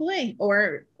 Probably,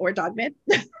 or Dogman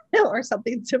or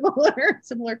something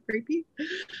similar creepy.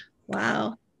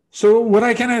 Wow. So what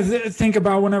I kind of think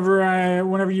about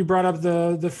whenever you brought up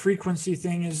the frequency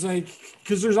thing is like,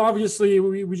 because there's obviously,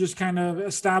 we just kind of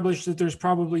established that there's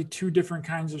probably 2 different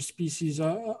kinds of species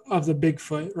of the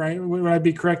Bigfoot, right? Would I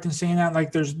be correct in saying that?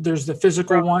 Like there's the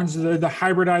physical ones, the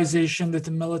hybridization that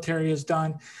the military has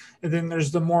done. And then there's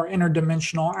the more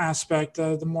interdimensional aspect,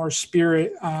 the more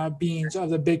spirit beings of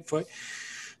the Bigfoot.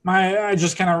 I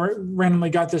just kind of randomly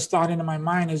got this thought into my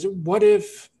mind is, what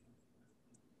if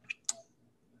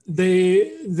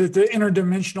the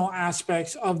interdimensional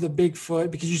aspects of the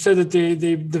Bigfoot, because you said that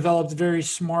they developed very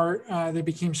smart, they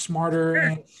became smarter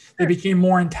and they became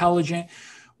more intelligent.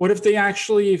 What if they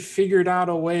actually figured out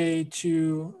a way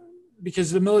to,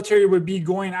 because the military would be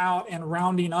going out and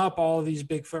rounding up all of these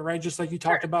Bigfoot, right? Just like you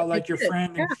talked about, like your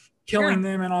friend and killing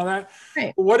them and all that.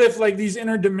 Right. What if like these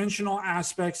interdimensional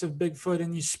aspects of Bigfoot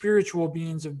and these spiritual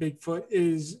beings of Bigfoot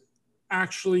is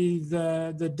actually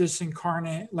the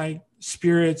disincarnate, like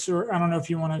spirits, or I don't know if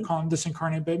you want to call them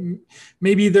disincarnate, but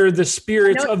maybe they're the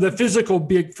spirits of the physical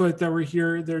Bigfoot that were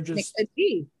here. They're just, it could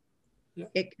be. Yeah.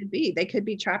 It could be. They could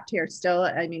be trapped here still.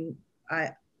 I mean, oh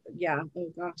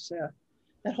gosh,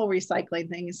 that whole recycling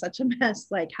thing is such a mess.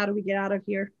 Like, how do we get out of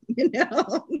here? You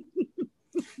know?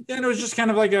 Yeah, and it was just kind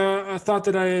of like a thought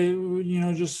that I,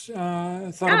 just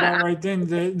thought about right then,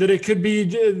 that it could be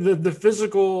the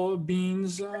physical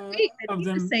beings of them.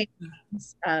 The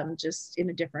same, just in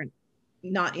a different,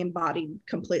 not embodied,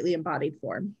 completely embodied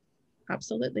form.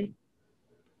 Absolutely.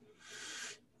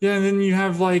 Yeah, and then you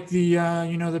have like the,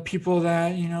 the people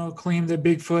that, claim that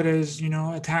Bigfoot is,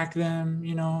 attack them,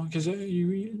 because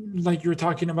like you were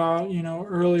talking about,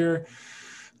 earlier.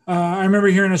 I remember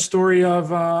hearing a story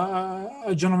of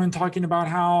a gentleman talking about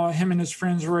how him and his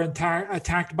friends were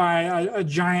attacked by a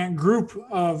giant group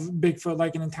of Bigfoot,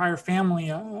 like an entire family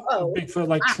of Bigfoot,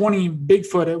 like 20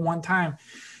 Bigfoot at one time.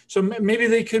 So maybe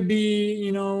they could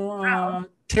be,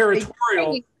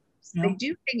 territorial. They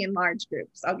do hang in large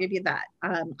groups. I'll give you that.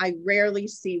 I rarely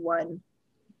see one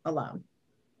alone.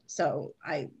 So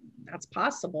that's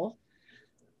possible.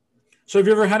 So have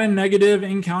you ever had a negative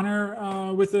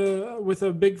encounter with a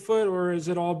Bigfoot, or has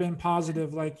it all been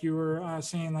positive? Like you were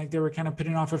saying, like they were kind of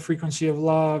putting off a frequency of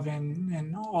love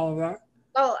and all of that.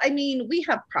 Well, I mean, we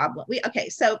have problems.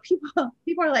 So people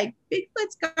are like,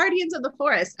 Bigfoot's guardians of the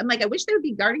forest. I'm like, I wish they would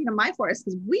be guardian of my forest,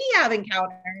 because we have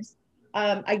encounters.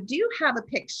 I do have a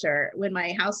picture when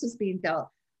my house was being built,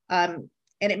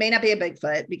 and it may not be a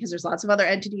Bigfoot because there's lots of other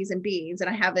entities and beings, and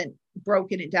I haven't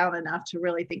broken it down enough to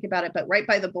really think about it. But right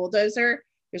by the bulldozer,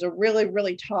 there's a really,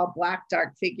 really tall, black,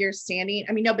 dark figure standing.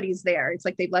 I mean, nobody's there. It's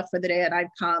like they've left for the day, and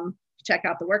I've come to check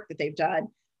out the work that they've done,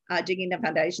 digging the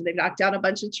foundation. They've knocked down a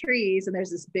bunch of trees, and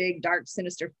there's this big, dark,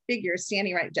 sinister figure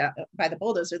standing right down by the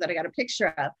bulldozer that I got a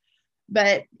picture of.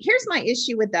 But here's my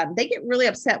issue with them. They get really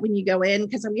upset when you go in,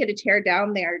 because we had to tear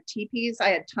down their teepees. I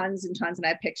had tons and tons, and I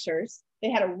have pictures. They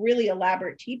had a really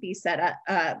elaborate teepee set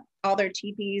up, all their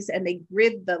teepees, and they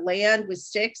grid the land with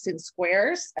sticks in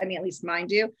squares. I mean, at least mine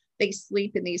do. They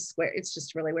sleep in these squares. It's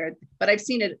just really weird. But I've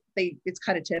seen it. It's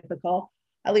kind of typical,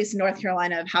 at least in North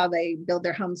Carolina, of how they build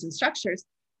their homes and structures.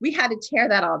 We had to tear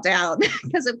that all down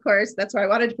because, of course, that's where I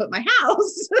wanted to put my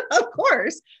house, of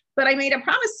course. But I made a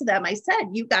promise to them. I said,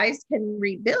 you guys can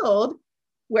rebuild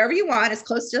wherever you want, as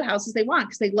close to the house as they want,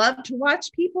 because they love to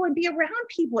watch people and be around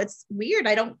people. It's weird.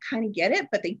 I don't kind of get it,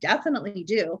 but they definitely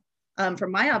do,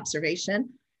 from my observation.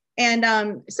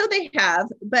 And so they have,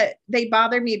 but they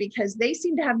bother me because they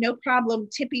seem to have no problem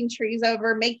tipping trees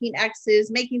over, making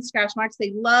X's, making scratch marks.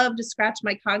 They love to scratch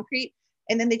my concrete.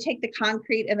 And then they take the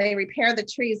concrete and they repair the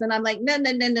trees. And I'm like, no.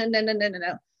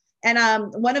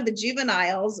 And one of the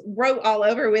juveniles wrote all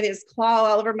over with his claw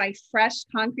all over my fresh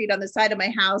concrete on the side of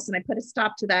my house. And I put a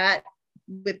stop to that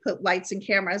with put lights and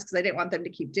cameras because I didn't want them to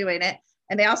keep doing it.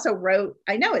 And they also wrote,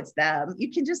 I know it's them. You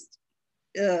can just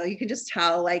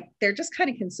tell, like, they're just kind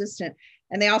of consistent.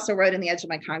 And they also wrote in the edge of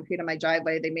my concrete on my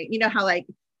driveway. They made, how like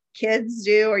kids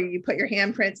do, or you put your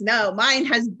handprints. No, mine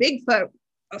has Bigfoot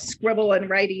scribble and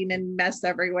writing and mess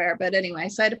everywhere. But anyway,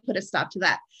 so I had to put a stop to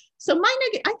that. So I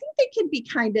think they can be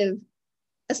kind of,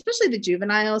 especially the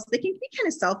juveniles, they can be kind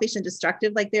of selfish and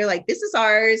destructive. Like they're like, this is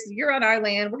ours, you're on our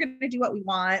land, we're going to do what we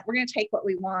want, we're going to take what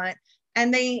we want.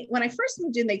 And when I first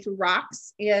moved in, they threw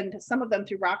rocks, and some of them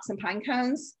threw rocks and pine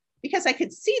cones because I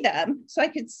could see them. So I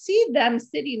could see them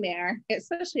sitting there,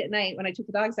 especially at night when I took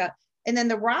the dogs out. And then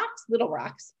the rocks, little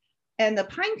rocks, and the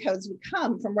pine cones would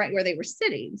come from right where they were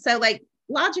sitting. So like,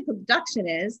 logical deduction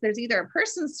is there's either a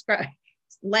person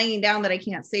laying down that I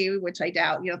can't see, which I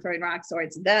doubt, throwing rocks, or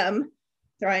it's them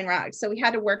throwing rocks. So we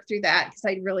had to work through that because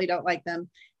I really don't like them.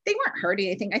 They weren't hurting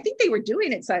anything. I think they were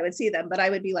doing it so I would see them, but I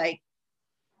would be like,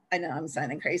 I know I'm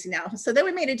sounding crazy now. So then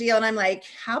we made a deal, and I'm like,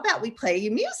 how about we play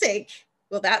you music?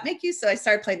 Will that make you? So I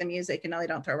started playing the music, and now they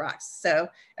don't throw rocks. So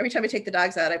every time I take the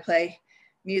dogs out, I play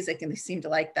music, and they seem to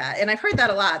like that. And I've heard that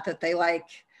a lot, that they like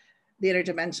the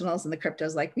interdimensionals and the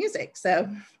cryptos like music. So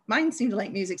mine seem to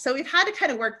like music. So we've had to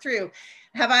kind of work through.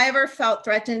 Have I ever felt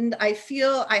threatened? I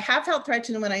have felt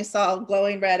threatened when I saw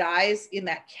glowing red eyes in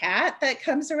that cat that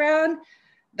comes around.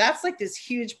 That's like this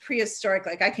huge prehistoric,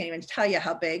 like I can't even tell you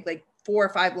how big, like 4 or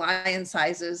 5 lion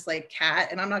sizes, like cat.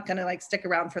 And I'm not going to like stick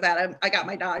around for that. I got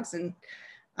my dogs and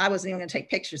I wasn't even going to take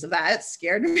pictures of that. It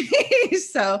scared me.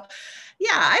 So yeah,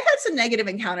 I've had some negative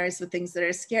encounters with things that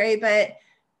are scary, but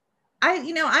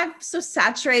I'm so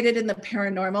saturated in the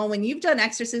paranormal. When you've done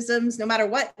exorcisms, no matter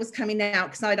what was coming out,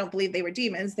 because I don't believe they were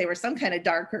demons, they were some kind of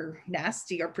dark or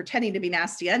nasty or pretending to be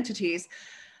nasty entities.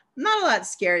 Not a lot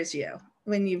scares you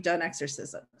when you've done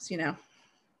exorcisms,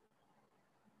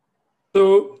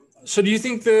 So do you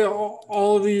think that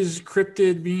all of these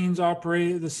cryptid beings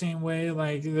operate the same way?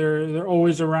 Like they're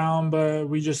always around, but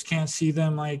we just can't see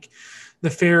them, like the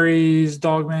fairies,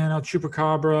 Dogman, El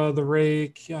Chupacabra, the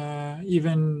Rake,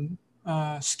 even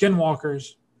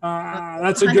skinwalkers.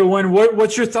 That's a good one.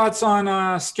 What's your thoughts on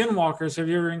skinwalkers? Have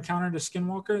you ever encountered a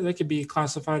skinwalker? They could be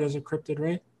classified as a cryptid,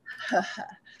 right?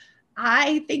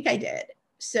 I think I did.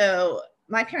 So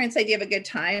my parents' idea of a good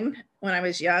time when I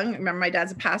was young, remember my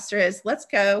dad's a pastor, is let's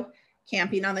go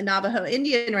camping on the Navajo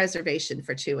Indian reservation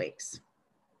for 2 weeks.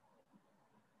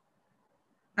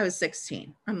 I was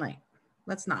 16. I'm like,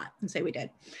 let's not, and say we did.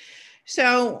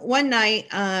 So one night,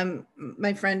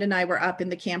 my friend and I were up in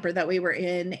the camper that we were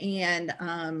in,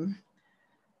 and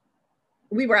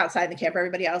we were outside the camper.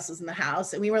 Everybody else was in the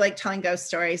house, and we were like telling ghost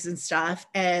stories and stuff.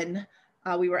 And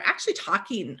we were actually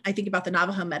talking, I think, about the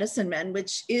Navajo medicine men,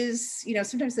 which is,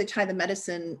 sometimes they tie the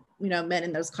medicine, men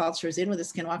in those cultures in with the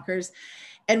skinwalkers.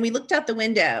 And we looked out the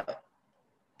window.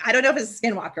 I don't know if it's a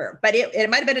skinwalker, but it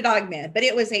might've been a dog man, but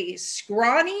it was a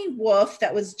scrawny wolf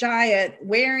that was giant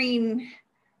wearing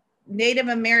Native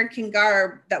American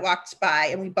garb that walked by,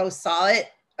 and we both saw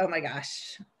it. Oh my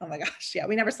gosh. Yeah.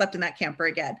 We never slept in that camper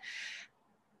again.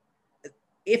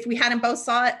 If we hadn't both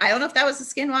saw it, I don't know if that was a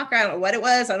skinwalker. I don't know what it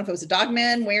was. I don't know if it was a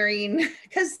dogman wearing,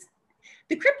 because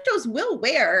the cryptos will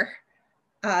wear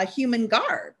human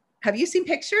garb. Have you seen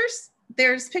pictures?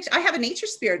 There's pictures. I have a nature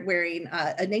spirit wearing,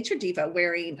 a nature diva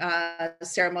wearing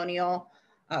ceremonial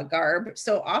garb.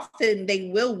 So often they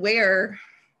will wear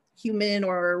human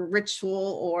or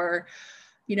ritual or,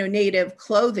 native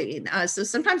clothing. So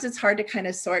sometimes it's hard to kind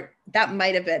of sort. That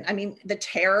might've been, the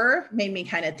terror made me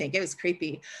kind of think it was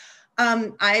creepy.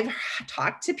 I've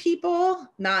talked to people,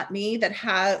 not me,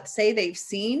 that say they've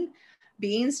seen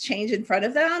beings change in front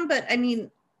of them. But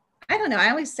I don't know. I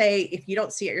always say, if you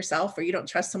don't see it yourself or you don't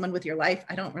trust someone with your life,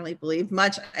 I don't really believe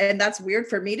much. And that's weird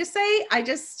for me to say.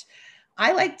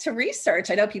 I like to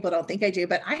research. I know people don't think I do,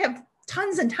 but I have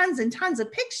tons and tons and tons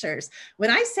of pictures.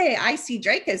 When I say I see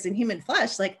Dracos in human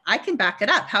flesh, like I can back it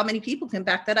up. How many people can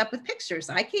back that up with pictures?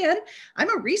 I can.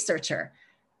 I'm a researcher.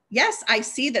 Yes, I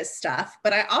see this stuff,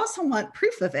 but I also want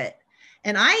proof of it.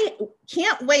 And I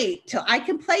can't wait till I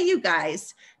can play you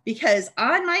guys, because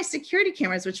on my security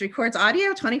cameras, which records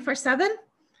audio 24/7,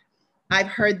 I've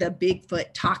heard the Bigfoot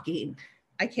talking.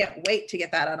 I can't wait to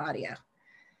get that on audio.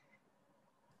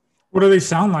 What do they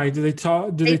sound like? Do they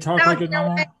talk like a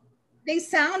normal? They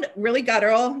sound really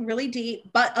guttural, really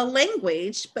deep, but a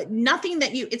language, but nothing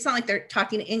that it's not like they're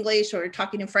talking English or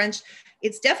talking in French.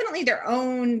 It's definitely their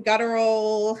own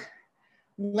guttural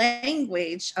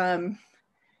language.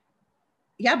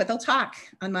 Yeah, but they'll talk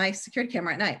on my security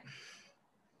camera at night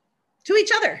to each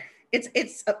other.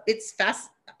 It's fast.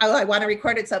 Oh, I want to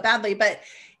record it so badly, but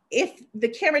if the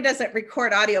camera doesn't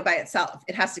record audio by itself,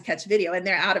 it has to catch video, and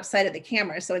they're out of sight of the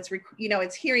camera. So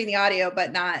it's hearing the audio,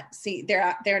 but not see,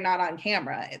 they're not on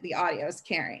camera. The audio is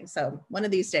carrying. So one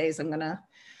of these days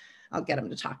I'll get them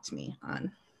to talk to me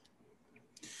on.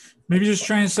 Maybe just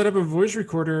try and set up a voice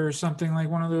recorder or something, like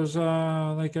one of those,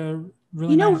 like a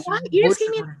really nice what? You just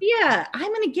gave me an idea.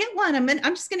 I'm going to get one.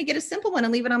 I'm just going to get a simple one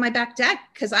and leave it on my back deck,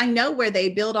 because I know where they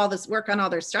build all this work on all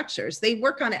their structures. They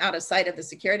work on it out of sight of the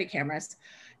security cameras.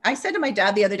 I said to my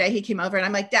dad the other day, he came over and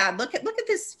I'm like, Dad, look at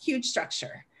this huge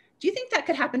structure. Do you think that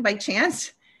could happen by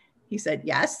chance? He said,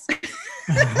 yes. But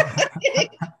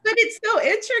it's so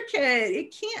intricate.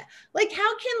 It can't,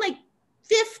 how can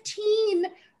 15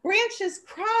 branches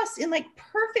cross in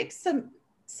perfect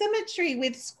symmetry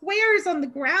with squares on the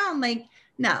ground?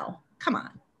 No, come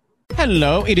on.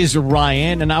 Hello, it is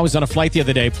Ryan, and I was on a flight the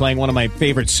other day playing one of my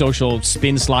favorite social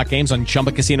spin slot games on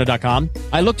ChumbaCasino.com.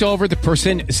 I looked over at the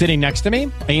person sitting next to me,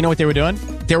 and you know what they were doing?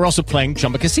 They were also playing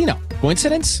Chumba Casino.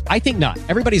 Coincidence? I think not.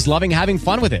 Everybody's loving having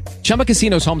fun with it. Chumba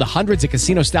Casino is home to hundreds of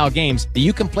casino-style games that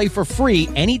you can play for free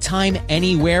anytime,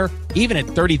 anywhere, even at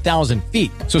 30,000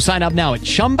 feet. So sign up now at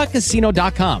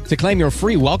ChumbaCasino.com to claim your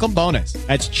free welcome bonus.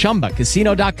 That's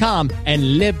ChumbaCasino.com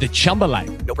and live the Chumba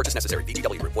life. No purchase necessary.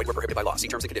 VGW. Void where prohibited by law. See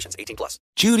terms and conditions. 18+.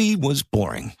 Judy was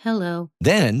boring. Hello.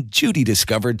 Then Judy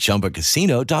discovered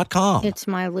ChumbaCasino.com. It's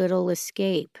my little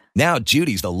escape. Now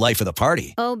Judy's the life of the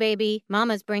party. Oh, baby,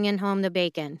 mama's bringing home the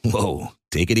bacon. Whoa,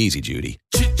 Take it easy, Judy.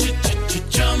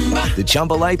 The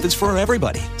Chumba life is for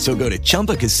everybody. So go to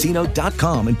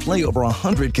ChumbaCasino.com and play over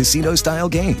 100 casino-style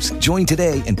games. Join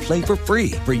today and play for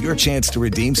free for your chance to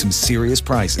redeem some serious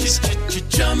prizes.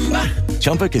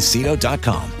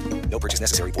 ChumbaCasino.com. No purchase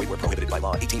necessary. Void where prohibited by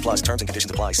law. 18 plus terms and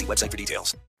conditions apply. See website for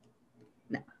details.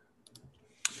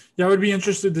 Yeah, I would be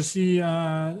interested to see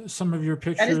some of your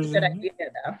pictures. That is a good idea,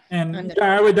 though. And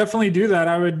yeah, I would definitely do that.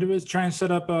 I would try and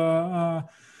set up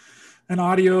an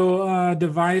audio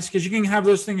device, because you can have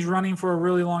those things running for a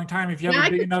really long time if you have a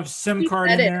big enough SIM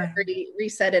card in there.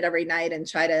 Reset it every night and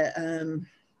try to.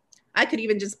 I could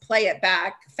even just play it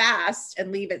back fast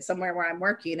and leave it somewhere where I'm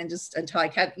working, and just until I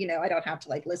can, I don't have to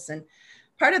like listen.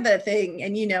 Part of the thing,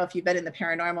 and if you've been in the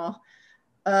paranormal,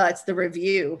 it's the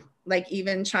review. Like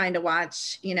even trying to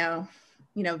watch,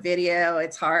 video,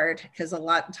 it's hard because a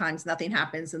lot of times nothing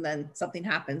happens and then something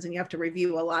happens, and you have to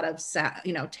review a lot of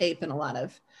tape and a lot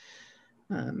of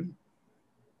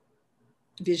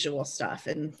visual stuff,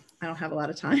 and I don't have a lot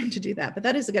of time to do that, but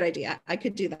that is a good idea. I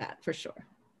could do that for sure.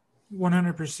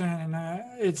 100%. And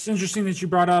it's interesting that you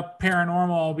brought up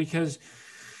paranormal, because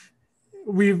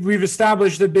we've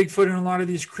established that Bigfoot and a lot of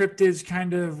these cryptids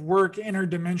kind of work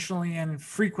interdimensionally and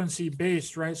frequency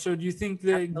based, right? So do you think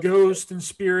that ghosts and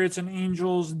spirits and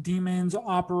angels, demons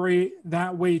operate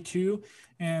that way too?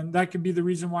 And that could be the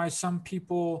reason why some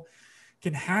people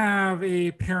can have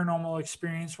a paranormal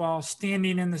experience while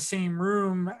standing in the same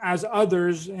room as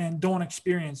others and don't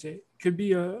experience it. Could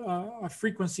be a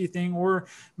frequency thing, or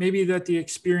maybe that the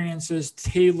experience is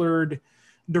tailored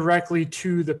directly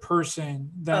to the person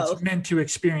that's meant to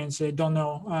experience it. Don't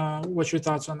know. What's your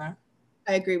thoughts on that?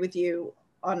 I agree with you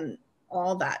on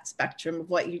all that spectrum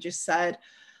of what you just said.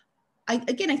 I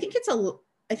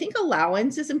think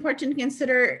allowance is important to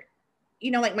consider.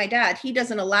 Like my dad, he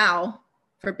doesn't allow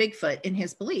for Bigfoot in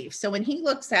his belief. So when he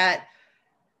looks at,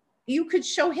 you could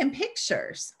show him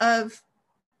pictures of,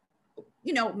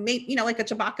 like a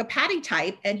Chewbacca Patty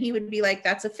type, and he would be like,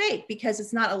 that's a fake, because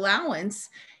it's not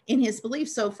allowance in his belief.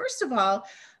 So first of all,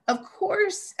 of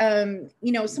course,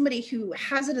 somebody who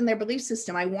has it in their belief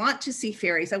system, I want to see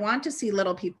fairies, I want to see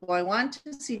little people, I want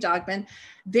to see dogmen,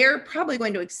 they're probably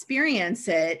going to experience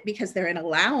it because they're an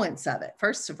allowance of it,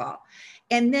 first of all.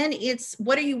 And then it's,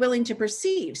 what are you willing to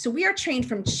perceive? So we are trained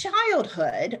from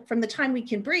childhood, from the time we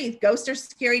can breathe. Ghosts are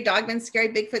scary, dogmen scary,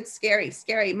 Bigfoot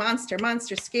scary, monster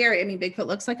scary. I mean, Bigfoot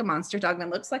looks like a monster,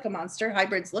 dogman looks like a monster,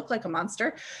 hybrids look like a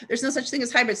monster. There's no such thing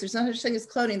as hybrids. There's no such thing as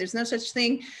cloning. There's no such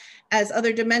thing as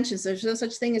other dimensions. There's no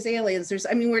such thing as aliens.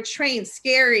 We're trained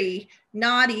scary,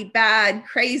 naughty, bad,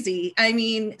 crazy.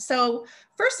 So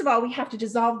first of all, we have to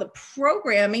dissolve the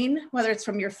programming, whether it's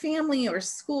from your family or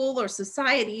school or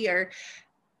society,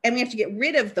 and we have to get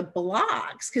rid of the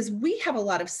blocks, because we have a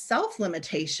lot of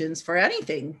self-limitations for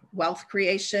anything: wealth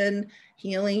creation,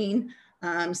 healing,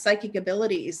 psychic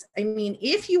abilities.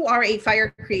 If you are a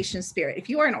fire creation spirit, if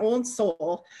you are an old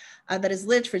soul that has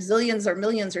lived for zillions or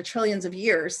millions or trillions of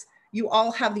years, you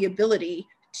all have the ability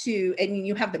to, and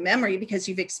you have the memory because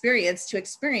you've experienced, to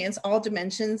experience all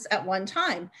dimensions at one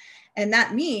time. And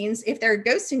that means if there are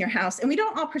ghosts in your house, and we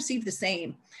don't all perceive the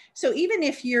same. So even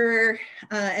if you're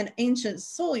an ancient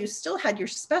soul, you still had your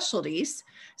specialties.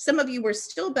 Some of you were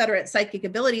still better at psychic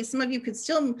abilities. Some of you could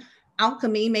still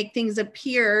alchemy, make things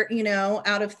appear,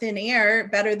 out of thin air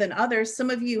better than others. Some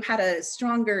of you had a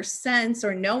stronger sense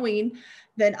or knowing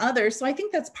than others. So I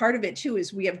think that's part of it too,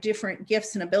 is we have different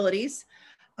gifts and abilities,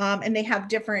 and they have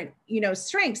different,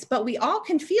 strengths, but we all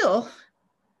can feel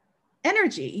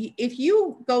energy. If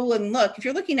you go and look, if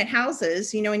you're looking at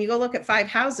houses, and you go look at 5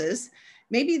 houses,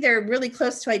 maybe they're really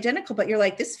close to identical, but you're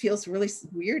like, this feels really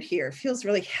weird here. It feels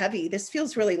really heavy. This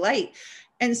feels really light.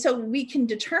 And so we can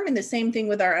determine the same thing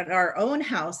with our own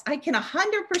house. I can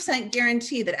 100%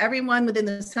 guarantee that everyone within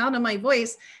the sound of my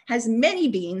voice has many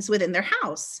beings within their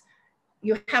house.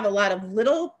 You have a lot of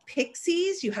little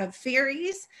pixies, you have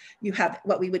fairies, you have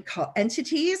what we would call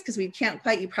entities, because we can't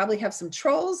quite, you probably have some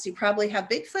trolls, you probably have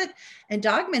Bigfoot and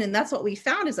dogmen. And that's what we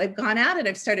found as I've gone at it.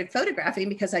 I've started photographing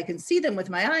because I can see them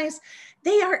with my eyes.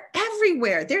 They are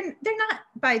everywhere. They're not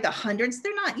by the hundreds.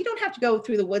 They're not, you don't have to go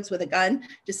through the woods with a gun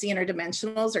to see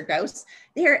interdimensionals or ghosts.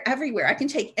 They're everywhere. I can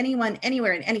take anyone,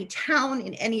 anywhere, in any town,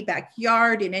 in any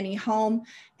backyard, in any home,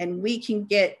 and we can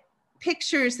get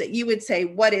pictures that you would say,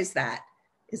 what is that?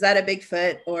 Is that a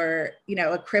Bigfoot or,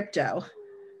 a crypto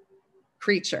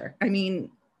creature?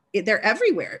 They're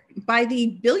everywhere by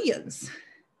the billions.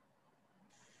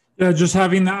 Yeah, just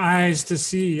having the eyes to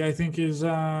see, I think, is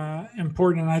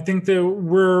important. I think that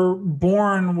we're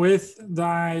born with the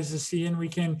eyes to see, and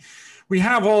we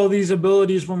have all of these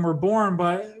abilities when we're born,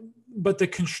 but but the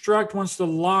construct wants to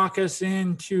lock us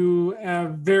into a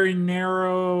very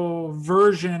narrow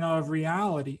version of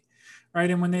reality, right?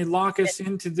 And when they lock us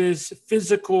into this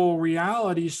physical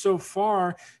reality so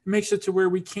far, it makes it to where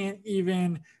we can't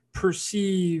even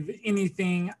perceive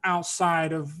anything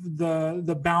outside of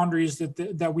the boundaries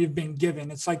that we've been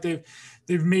given. It's like they've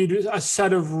made a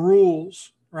set of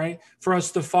rules, right, for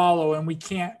us to follow, and we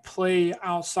can't play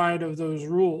outside of those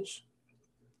rules.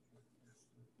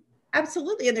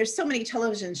 Absolutely. And there's so many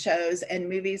television shows and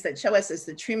movies that show us, as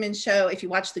the Truman Show. If you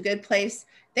watch The Good Place,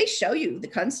 they show you the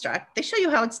construct. They show you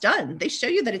how it's done. They show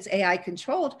you that it's AI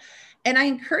controlled. And I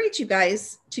encourage you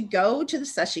guys to go to the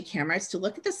Sushi cameras, to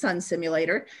look at the sun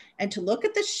simulator, and to look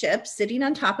at the ship sitting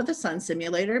on top of the sun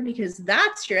simulator, because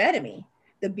that's your enemy.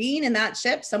 The being in that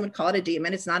ship, some would call it a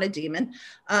demon. It's not a demon,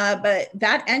 but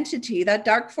that entity, that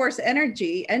dark force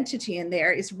energy entity in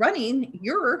there is running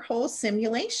your whole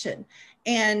simulation.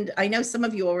 And I know some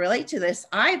of you will relate to this.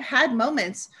 I've had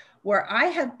moments where I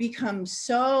have become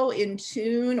so in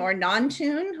tune or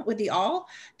non-tune with the all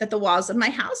that the walls of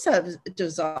my house have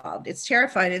dissolved. It's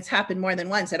terrifying. It's happened more than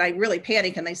once. And I really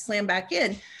panic and I slam back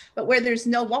in, but where there's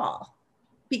no wall,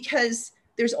 because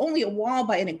there's only a wall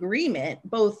by an agreement,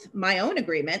 both my own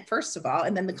agreement, first of all,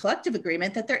 and then the collective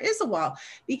agreement that there is a wall,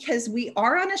 because we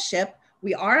are on a ship,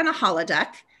 we are on a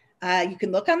holodeck. You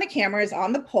can look on the cameras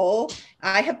on the pole.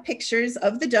 I have pictures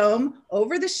of the dome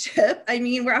over the ship. I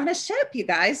mean, we're on a ship, you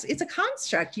guys. It's a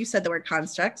construct. You said the word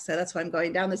construct, so that's why I'm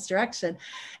going down this direction.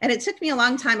 And it took me a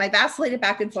long time. I vacillated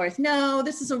back and forth. No,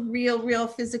 this is a real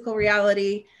physical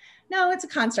reality. No, it's a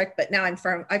construct, but now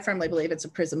I firmly believe it's a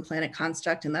prison planet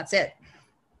construct, and that's it.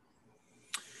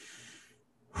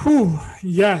 Whew,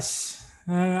 yes.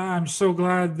 I'm so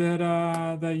glad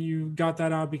that you got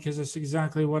that out, because it's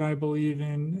exactly what I believe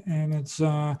in, and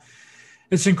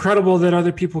it's incredible that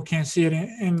other people can't see it.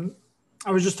 And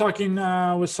I was just talking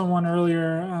with someone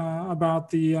earlier about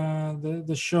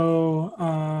the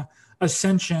show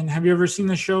Ascension. Have you ever seen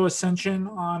the show Ascension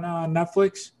on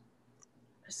Netflix?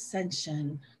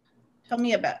 Ascension. Tell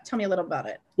me a little about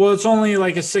it. Well, it's only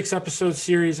like a 6-episode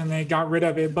series and they got rid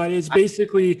of it, but it's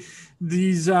basically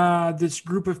this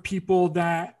group of people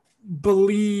that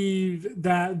believe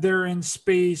that they're in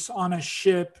space on a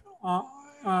ship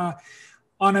on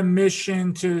a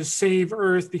mission to save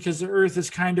Earth, because the Earth has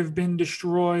kind of been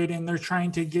destroyed and they're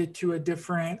trying to get to a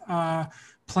different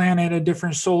planet, a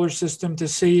different solar system to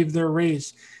save their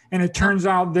race. And it turns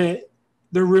out that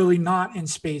they're really not in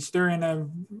space. They're in a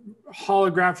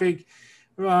holographic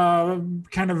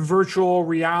kind of virtual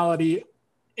reality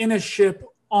in a ship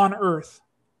on Earth.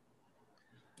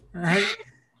 All right.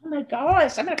 Oh my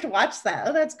gosh, I'm gonna have to watch that.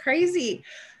 Oh, that's crazy.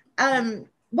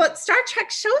 What Star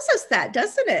Trek shows us that,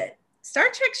 doesn't it? Star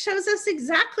Trek shows us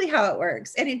exactly how it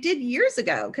works. And it did years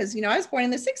ago, because, I was born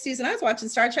in the 60s and I was watching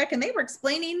Star Trek and they were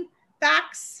explaining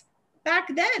facts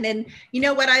back then. And you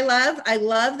know what I love? I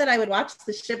love that I would watch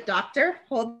the ship doctor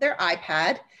hold their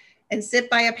iPad and sit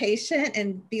by a patient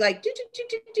and be like,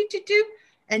 do.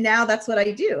 And now that's what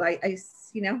I do. I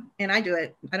and I do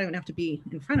it. I don't even have to be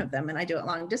in front of them, and I do it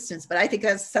long distance. But I think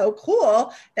that's so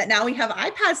cool that now we have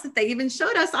iPads that they even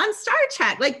showed us on Star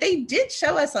Trek. Like they did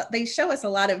show us. They show us a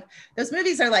lot of those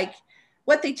movies are like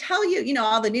what they tell you.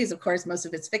 All the news, of course, most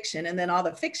of it's fiction, and then all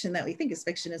the fiction that we think is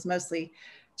fiction is mostly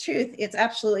truth. It's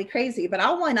absolutely crazy. But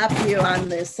I'll one up you on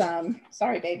this.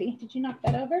 Sorry, baby. Did you knock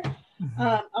that over?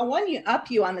 I'll one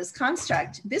up you on this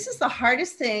construct. This is the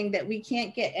hardest thing that we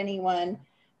can't get anyone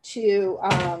to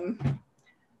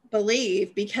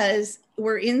believe, because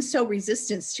we're in so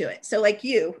resistance to it. So like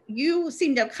you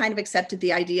seem to have kind of accepted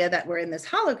the idea that we're in this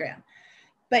hologram.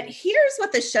 But here's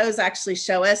what the shows actually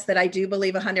show us that I do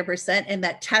believe 100%, and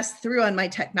that tests through on my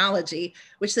technology,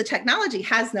 which the technology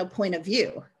has no point of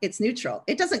view. It's neutral.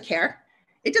 It doesn't care.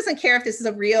 It doesn't care if this is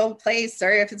a real place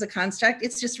or if it's a construct.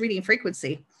 It's just reading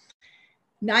frequency.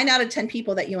 9 out of 10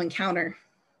 people that you encounter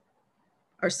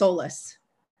are soulless.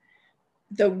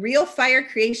 The real fire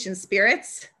creation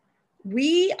spirits,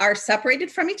 we are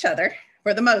separated from each other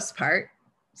for the most part.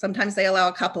 Sometimes they allow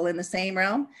a couple in the same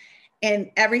realm,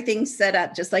 and everything's set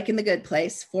up just like in The Good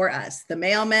Place for us. The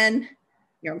mailman,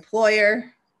 your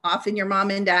employer, often your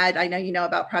mom and dad. I know you know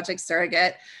about Project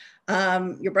Surrogate.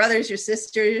 Your brothers, your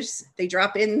sisters, they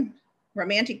drop in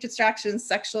romantic distractions,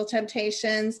 sexual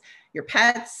temptations, your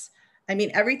pets. I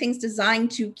mean, everything's designed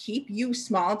to keep you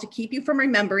small, to keep you from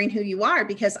remembering who you are,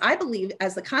 because I believe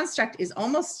as the construct is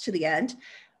almost to the end,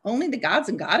 only the gods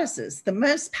and goddesses, the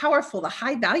most powerful, the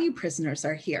high value prisoners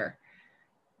are here.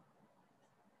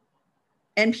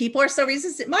 And people are so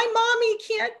resistant. My mommy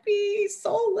can't be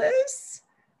soulless.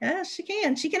 Yeah, she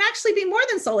can. She can actually be more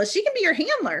than soulless. She can be your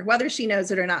handler, whether she knows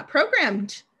it or not.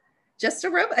 Programmed, just a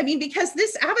robot. I mean, because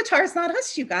this avatar is not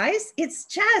us, you guys. It's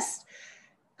just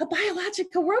a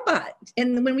biological robot.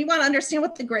 And when we want to understand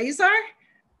what the grays are,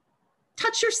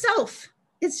 touch yourself.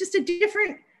 It's just a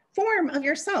different form of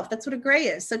yourself. That's what a gray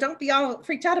is. So don't be all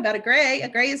freaked out about a gray. A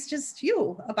gray is just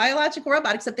you, a biological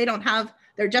robot, except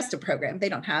they're just a program. They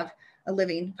don't have a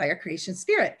living fire creation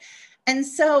spirit. And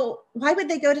so why would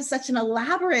they go to such an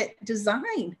elaborate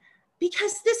design?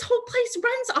 Because this whole place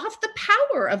runs off the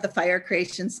power of the fire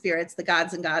creation spirits, the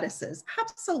gods and goddesses.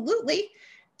 Absolutely.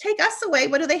 Take us away.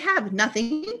 What do they have?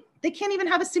 Nothing. They can't even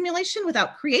have a simulation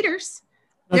without creators.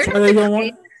 That's why they don't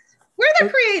want. We're the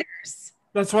creators.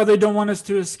 That's why they don't want us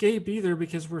to escape either,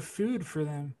 because we're food for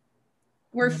them.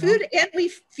 We're food and we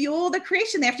fuel the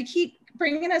creation. They have to keep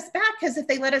bringing us back, because if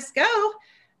they let us go,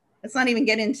 let's not even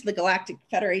get into the Galactic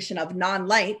Federation of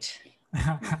non-light.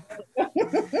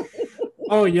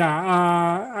 Oh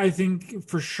yeah, I think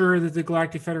for sure that the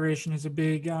Galactic Federation is a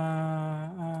big.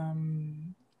 I've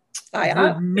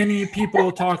heard many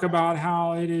people talk about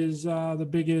how it is the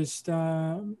biggest.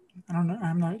 I don't know.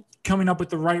 I'm not coming up with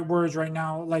the right words right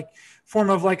now. Like form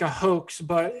of like a hoax,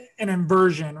 but an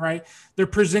inversion. Right? They're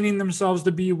presenting themselves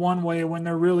to be one way when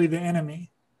they're really the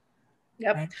enemy.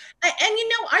 Yep. Right? And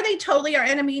are they totally our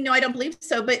enemy? No, I don't believe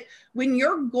so. But when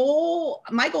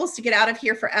my goal is to get out of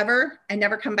here forever and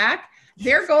never come back.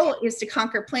 Their goal is to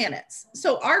conquer planets.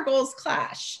 So our goals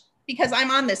clash because I'm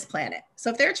on this planet.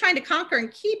 So if they're trying to conquer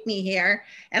and keep me here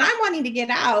and I'm wanting to get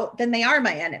out, then they are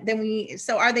my enemy.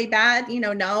 So are they bad?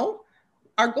 No,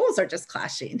 our goals are just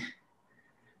clashing.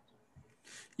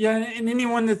 Yeah, and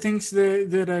anyone that thinks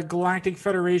that a Galactic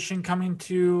Federation coming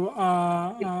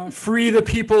to free the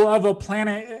people of a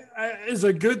planet is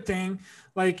a good thing,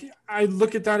 like I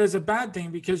look at that as a bad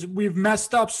thing, because we've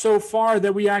messed up so far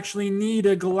that we actually need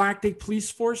a galactic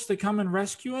police force to come and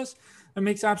rescue us. That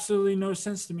makes absolutely no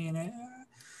sense to me. And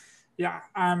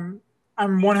I'm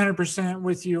 100%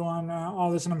 with you on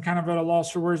all this, and I'm kind of at a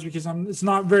loss for words because it's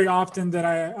not very often that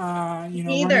I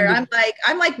either.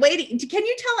 I'm like waiting. Can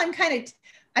you tell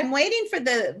I'm waiting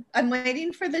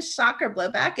for the shock or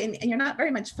blowback, and you're not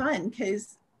very much fun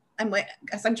because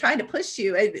I'm trying to push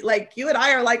you. Like you and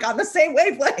I are like on the same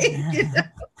wavelength,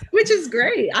 which is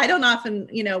great. I don't often,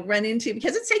 run into,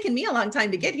 because it's taken me a long time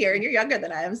to get here and you're younger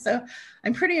than I am. So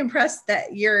I'm pretty impressed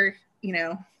that you're,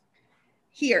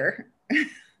 here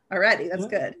already. That's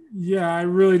good. Yeah. I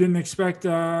really didn't expect,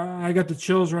 I got the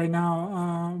chills right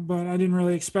now, but I didn't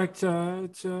really expect I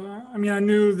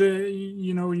knew that,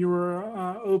 you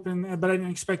were open, but I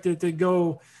didn't expect it to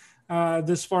go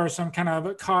this far, so I'm kind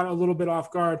of caught a little bit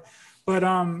off guard, but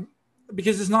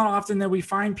because it's not often that we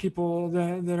find people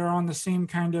that are on the same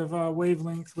kind of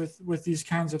wavelength with these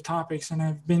kinds of topics, and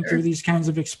I've been through these kinds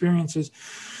of experiences.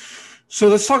 So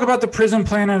let's talk about the prison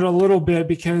planet a little bit,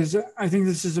 because I think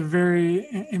this is a very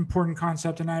important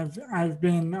concept, and I've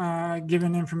been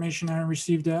given information, and I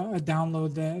received a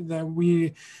download that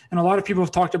we, and a lot of people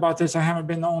have talked about this. I haven't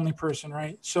been the only person,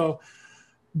 right? So,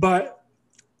 but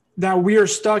that we are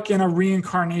stuck in a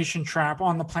reincarnation trap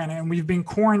on the planet, and we've been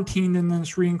quarantined in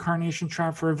this reincarnation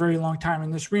trap for a very long time.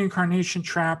 And this reincarnation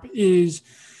trap is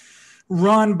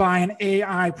run by an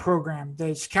AI program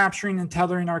that's capturing and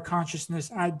tethering our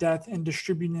consciousness at death and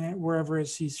distributing it wherever it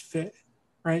sees fit,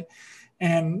 right?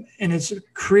 And it's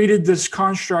created this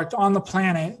construct on the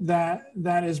planet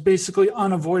that is basically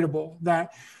unavoidable,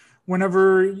 that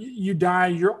whenever you die,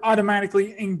 you're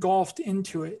automatically engulfed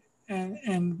into it.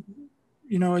 And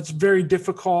it's very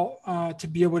difficult to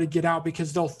be able to get out,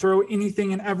 because they'll throw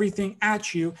anything and everything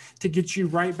at you to get you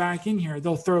right back in here.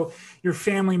 They'll throw your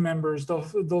family members.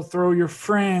 They'll throw your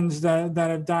friends that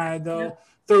have died. They'll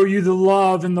throw you the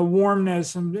love and the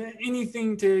warmness and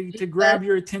anything to grab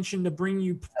your attention, to bring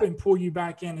you and pull you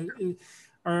back in.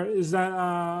 Is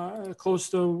that close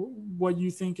to what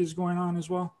you think is going on as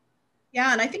well?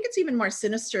 Yeah, and I think it's even more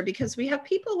sinister, because we have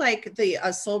people like the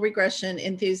soul regression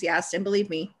enthusiast, and believe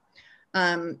me,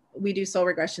 we do soul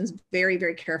regressions very,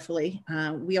 very carefully.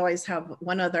 We always have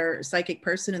one other psychic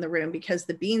person in the room, because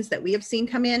the beings that we have seen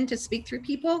come in to speak through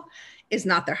people is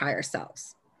not their higher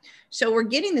selves. So we're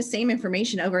getting the same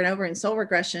information over and over in soul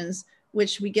regressions,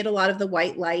 which we get a lot of the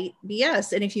white light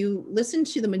BS. And if you listen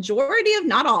to the majority of,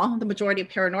 not all, the majority of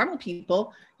paranormal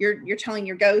people, you're telling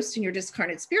your ghosts and your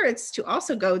discarnate spirits to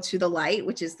also go to the light,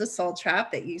 which is the soul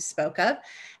trap that you spoke of.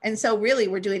 And so really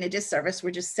we're doing a disservice. We're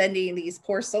just sending these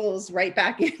poor souls right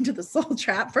back into the soul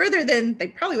trap further than they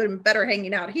probably would have been better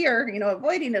hanging out here,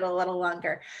 avoiding it a little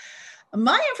longer.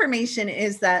 My information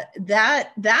is that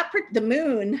the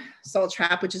moon soul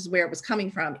trap, which is where it was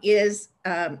coming from,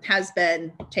 has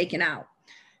been taken out.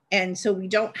 And so we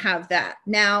don't have that.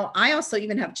 Now, I also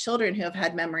even have children who have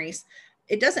had memories.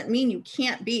 It doesn't mean you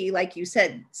can't be, like you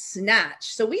said,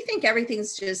 snatched. So we think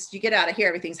everything's just, you get out of here,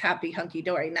 everything's happy,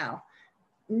 hunky-dory. Now,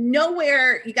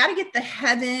 nowhere, you got to get the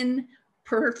heaven,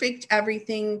 perfect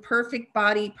everything, perfect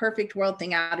body, perfect world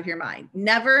thing out of your mind.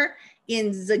 Never in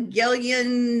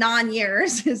zillion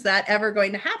non-years is that ever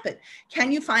going to happen.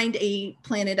 Can you find a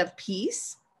planet of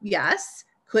peace? Yes.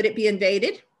 Could it be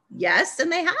invaded? Yes, and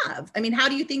they have. I mean, how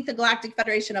do you think the Galactic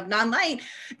Federation of Non-Light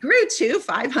grew to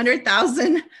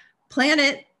 500,000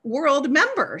 planet world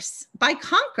members? By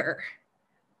conquer.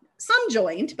 Some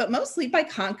joined, but mostly by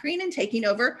conquering and taking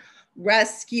over,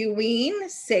 rescuing,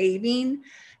 saving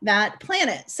that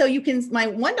planet. So you can, my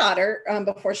one daughter,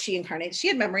 before she incarnated, she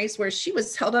had memories where she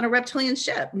was held on a reptilian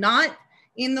ship, not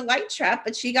in the light trap,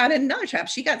 but she got in another trap.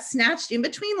 She got snatched in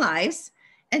between lives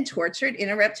and tortured in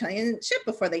a reptilian ship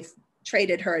before they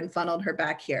traded her and funneled her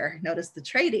back here. Notice the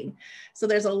trading. So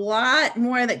there's a lot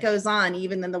more that goes on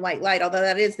even than the white light, although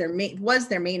that is their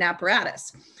main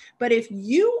apparatus. But if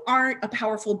you aren't a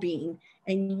powerful being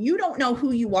and you don't know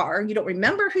who you are, you don't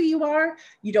remember who you are,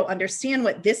 you don't understand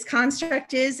what this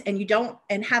construct is, and you don't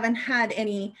and haven't had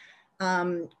any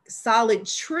solid,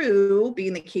 true,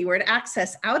 being the keyword,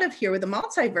 access out of here with the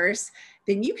multiverse,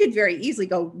 then you could very easily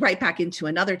go right back into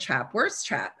another trap, worse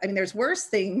trap. I mean, there's worse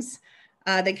things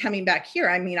than coming back here.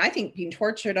 I mean, I think being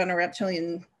tortured on a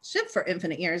reptilian ship for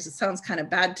infinite years, it sounds kind of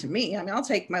bad to me. I mean, I'll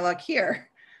take my luck here,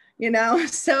 you know?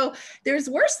 So there's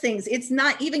worse things. It's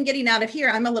not even getting out of here.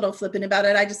 I'm a little flippant about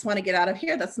it. I just want to get out of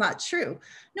here. That's not true.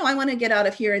 No, I want to get out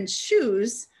of here and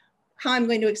choose how I'm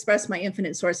going to express my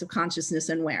infinite source of consciousness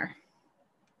and where.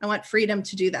 I want freedom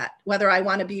to do that. Whether I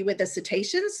want to be with the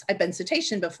cetaceans, I've been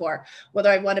cetacean before.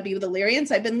 Whether I want to be with the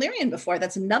Lyrians, I've been Lyrian before.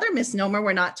 That's another misnomer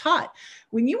we're not taught.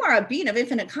 When you are a being of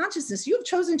infinite consciousness, you have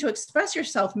chosen to express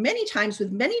yourself many times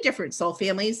with many different soul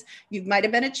families. You might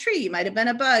have been a tree, you might have been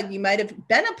a bug, you might have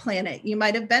been a planet, you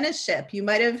might have been a ship, you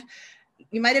might have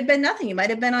been nothing, you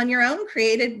might have been on your own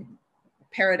created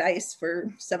paradise for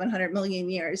 700 million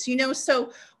years, you know.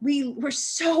 So we're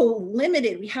so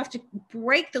limited. We have to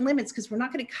break the limits because we're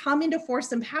not going to come into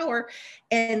force and power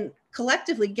and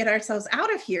collectively get ourselves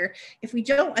out of here if we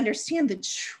don't understand the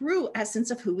true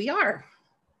essence of who we are.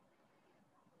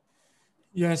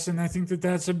 Yes, and I think that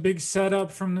that's a big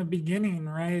setup from the beginning,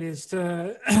 right? Is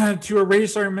to to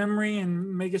erase our memory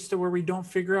and make us to where we don't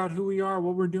figure out who we are,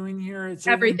 what we're doing here. It's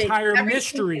an entire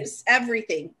mystery.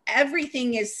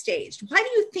 Everything is staged. Why do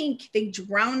you think they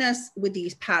drown us with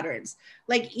these patterns?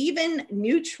 Like even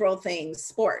neutral things,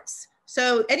 sports.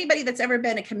 So anybody that's ever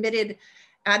been a committed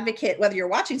advocate, whether you're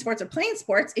watching sports or playing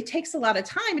sports, it takes a lot of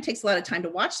time. It takes a lot of time to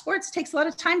watch sports. It takes a lot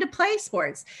of time to play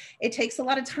sports. It takes a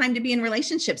lot of time to be in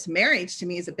relationships. Marriage to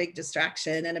me is a big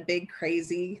distraction and a big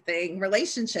crazy thing.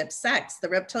 Relationships, sex, the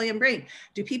reptilian brain.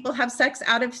 Do people have sex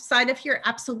outside of here?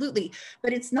 Absolutely.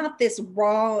 But it's not this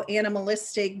raw,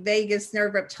 animalistic, vagus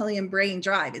nerve, reptilian brain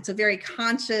drive. It's a very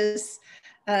conscious,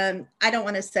 I don't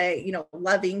want to say, you know,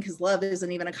 loving, because love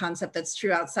isn't even a concept that's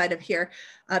true outside of here,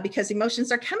 because emotions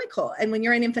are chemical. And when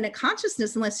you're in infinite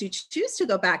consciousness, unless you choose to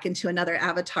go back into another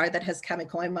avatar that has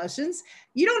chemical emotions,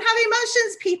 you don't have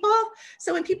emotions, people.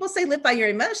 So when people say live by your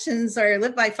emotions or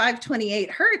live by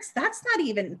 528 hertz, that's not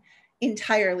even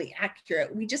entirely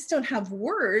accurate. We just don't have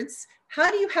words. How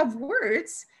do you have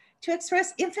words to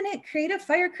express infinite creative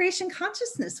fire creation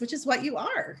consciousness, which is what you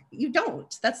are? You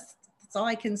don't. That's all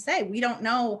I can say. We don't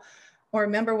know or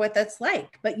remember what that's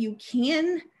like, but you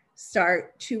can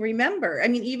start to remember. I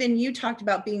mean, even you talked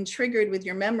about being triggered with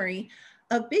your memory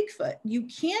of Bigfoot. You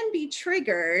can be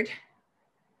triggered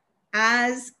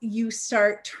as you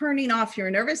start turning off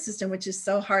your nervous system, which is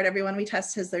so hard. Everyone we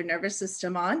test has their nervous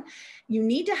system on. You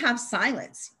need to have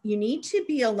silence. You need to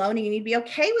be alone, and you need to be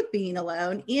okay with being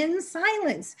alone in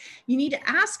silence. You need to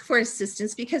ask for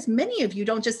assistance, because many of you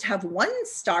don't just have one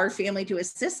star family to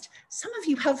assist. Some of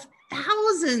you have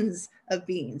thousands of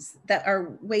beings that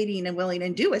are waiting and willing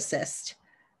and do assist.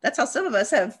 That's how some of us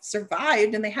have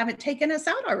survived, and they haven't taken us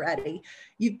out already.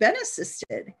 You've been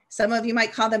assisted. Some of you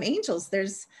might call them angels.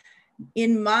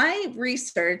 In my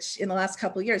research in the last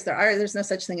couple of years, there's no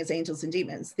such thing as angels and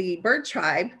demons. The bird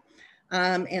tribe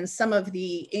and some of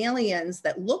the aliens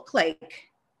that look like,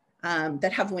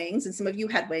 that have wings, and some of you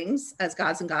had wings as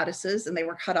gods and goddesses, and they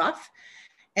were cut off.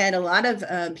 And a lot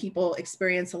of people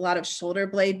experience a lot of shoulder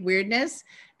blade weirdness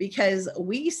because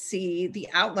we see the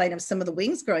outline of some of the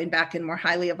wings growing back in more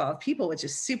highly evolved people, which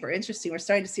is super interesting. We're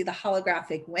starting to see the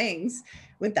holographic wings.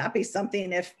 Wouldn't that be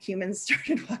something if humans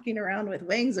started walking around with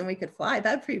wings and we could fly?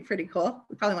 That'd be pretty cool.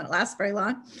 We probably wouldn't last very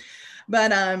long.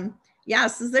 But yeah,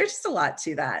 so there's just a lot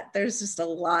to that. There's just a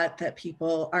lot that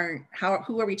people aren't,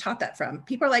 who are we taught that from?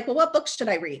 People are like, well, what books should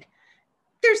I read?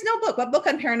 There's no book. What book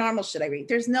on paranormal should I read?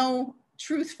 There's no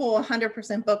truthful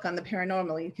 100% book on the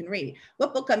paranormal you can read.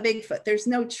 What book on Bigfoot? There's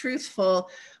no truthful.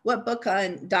 What book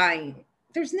on dying?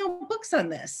 There's no books on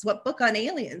this. What book on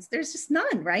aliens? There's just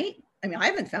none, right? I mean, I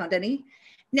haven't found any.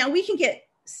 Now we can get,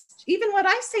 even what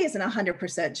I say isn't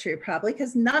 100% true probably,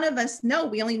 because none of us know.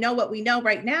 We only know what we know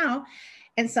right now.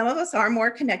 And some of us are more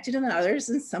connected than others,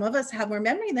 and some of us have more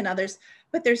memory than others,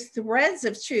 but there's threads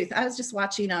of truth. I was just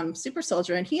watching Super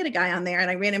Soldier, and he had a guy on there,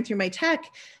 and I ran him through my tech.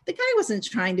 The guy wasn't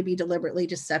trying to be deliberately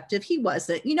deceptive. He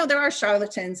wasn't. You know, there are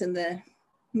charlatans in the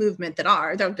movement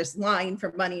they're just lying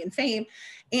for money and fame.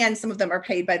 And some of them are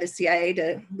paid by the CIA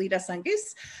to lead us on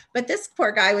goose. But this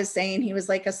poor guy was saying he was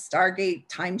like a Stargate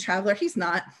time traveler. He's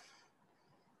not.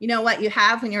 You know what you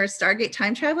have when you're a Stargate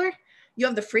time traveler? You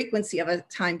have the frequency of a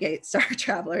time-gate star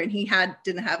traveler, and he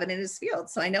didn't have it in his field.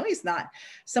 So I know he's not.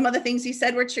 Some of the things he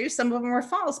said were true. Some of them were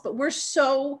false, but we're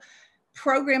so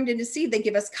programmed into seed. They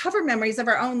give us cover memories of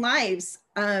our own lives.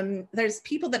 There's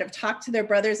people that have talked to their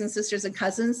brothers and sisters and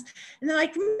cousins, and they're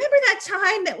like, remember that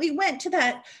time that we went to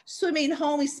that swimming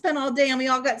hole, we spent all day and we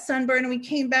all got sunburned and we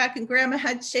came back and grandma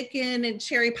had chicken and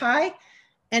cherry pie?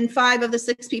 And 5 of the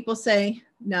 6 people say,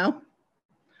 no.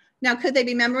 Now, could they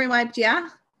be memory wiped? Yeah.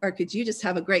 Or could you just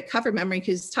have a great cover memory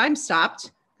because time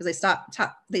stopped, because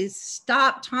they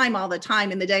stop time all the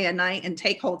time in the day and night and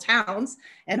take whole towns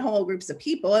and whole groups of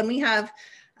people. And we have,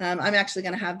 I'm actually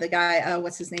going to have the guy,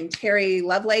 what's his name? Terry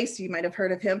Lovelace. You might've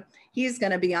heard of him. He's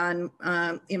going to be on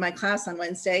in my class on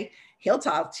Wednesday. He'll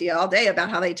talk to you all day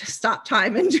about how they just stop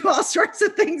time and do all sorts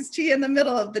of things to you in the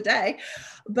middle of the day.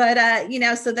 But,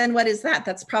 so then what is that?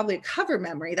 That's probably a cover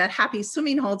memory. That happy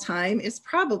swimming hole time is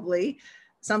probably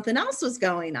something else was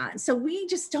going on. So we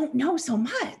just don't know so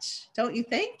much, don't you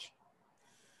think?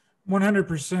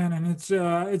 100%.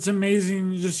 And it's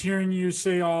amazing just hearing you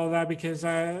say all of that, because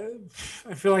I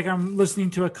feel like I'm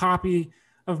listening to a copy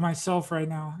of myself right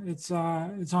now. It's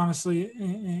honestly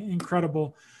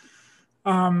incredible.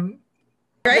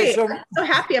 Great. I'm so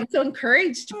happy. I'm so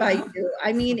encouraged by you.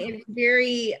 I mean, it's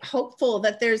very hopeful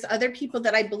that there's other people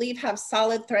that I believe have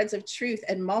solid threads of truth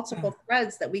and multiple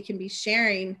threads that we can be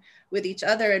sharing with each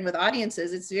other and with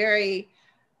audiences. It's it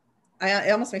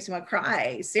almost makes me want to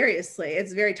cry. Seriously,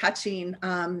 it's very touching.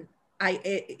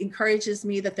 It encourages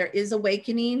me that there is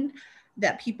awakening,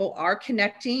 that people are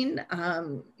connecting.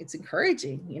 It's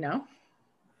encouraging,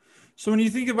 So when you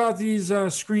think about these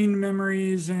screen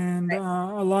memories and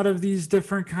a lot of these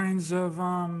different kinds of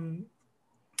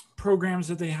programs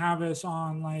that they have us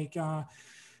on, like, the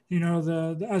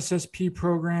SSP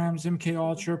programs, MK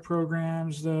Ultra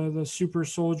programs, the Super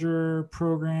Soldier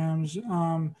programs.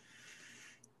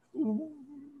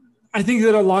 I think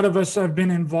that a lot of us have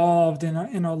been involved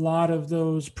in a lot of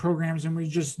those programs, and we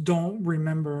just don't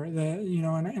remember that,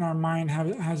 and our mind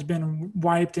has been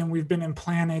wiped, and we've been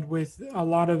implanted with a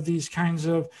lot of these kinds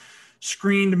of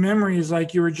screened memories,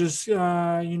 like you were just,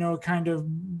 kind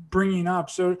of bringing up.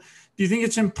 So do you think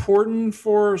it's important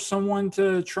for someone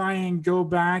to try and go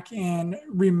back and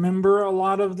remember a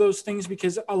lot of those things?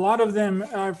 Because a lot of them,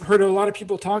 I've heard a lot of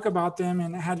people talk about them,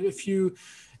 and had a few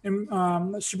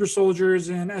super soldiers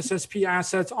and SSP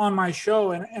assets on my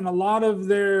show, and a lot of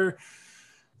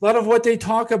what they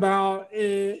talk about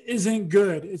isn't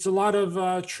good. It's a lot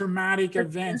of traumatic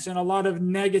events and a lot of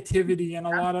negativity and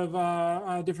a lot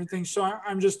of different things. So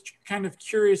I'm just kind of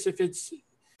curious if it's.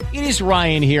 It is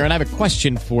Ryan here, and I have a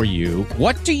question for you.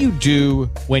 What do you do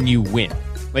when you win?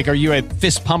 Like, are you a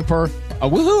fist pumper, a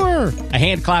woohooer, a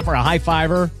hand clapper, a high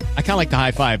fiver? I kind of like the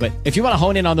high five, but if you want to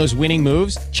hone in on those winning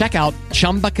moves, check out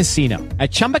Chumba Casino.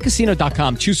 At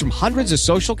ChumbaCasino.com, choose from hundreds of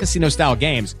social casino style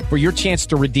games for your chance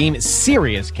to redeem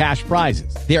serious cash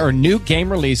prizes. There are new game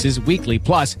releases weekly,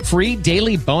 plus free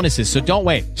daily bonuses. So don't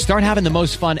wait. Start having the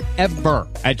most fun ever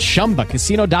at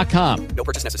ChumbaCasino.com. No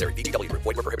purchase necessary. VGW Group.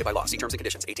 Void where prohibited by law. See terms and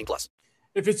conditions. 18+.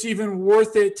 If it's even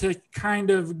worth it to kind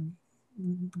of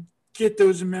get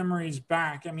those memories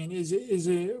back. I mean,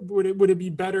 would it be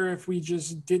better if we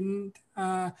just didn't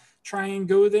try and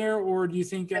go there, or do you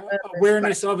think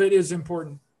awareness of it is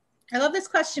important? I love this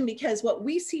question, because what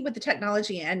we see with the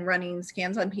technology and running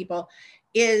scans on people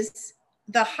is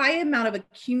the high amount of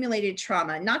accumulated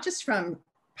trauma, not just from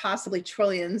possibly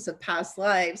trillions of past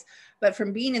lives. But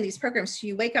from being in these programs,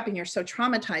 you wake up and you're so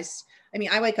traumatized. I mean,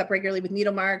 I wake up regularly with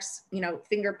needle marks,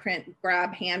 fingerprint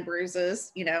grab, hand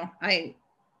bruises. I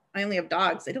only have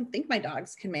dogs. I don't think my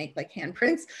dogs can make like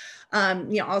handprints,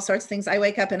 all sorts of things. I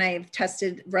wake up and I've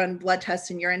run blood tests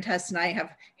and urine tests, and I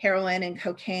have heroin and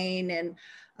cocaine and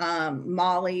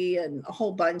Molly and a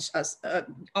whole bunch of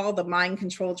all the mind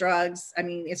control drugs. I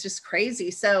mean, it's just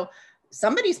crazy. So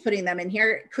somebody's putting them in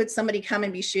here. Could somebody come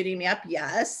and be shooting me up?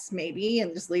 Yes, maybe,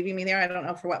 and just leaving me there. I don't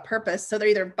know for what purpose. So they're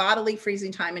either bodily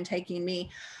freezing time and taking me,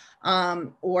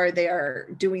 or they're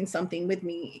doing something with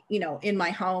me, in my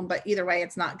home, but either way,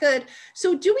 it's not good.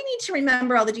 So do we need to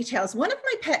remember all the details? One of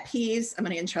my pet peeves, I'm going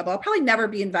to get in trouble. I'll probably never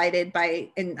be invited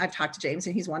and I've talked to James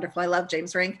and he's wonderful. I love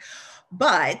James Rink,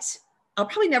 but I'll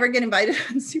probably never get invited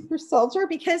on Super Soldier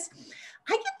because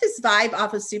I get this vibe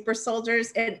off of super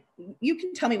soldiers, and you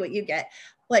can tell me what you get.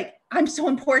 Like, I'm so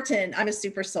important. I'm a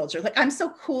super soldier. Like, I'm so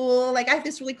cool. Like, I have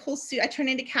this really cool suit. I turn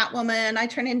into Catwoman. I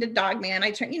turn into Dogman.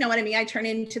 I turn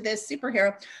into this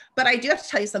superhero. But I do have to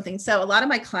tell you something. So a lot of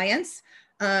my clients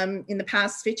in the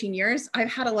past 15 years,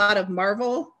 I've had a lot of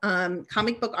Marvel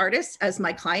comic book artists as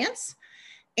my clients.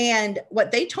 And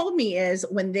what they told me is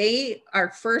when they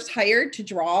are first hired to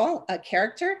draw a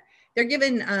character, they're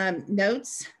given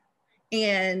notes.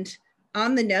 And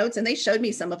on the notes, and they showed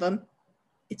me some of them,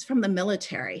 it's from the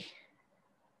military.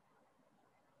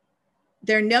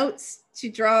 They're notes to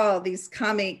draw these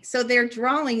comics. So they're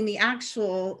drawing the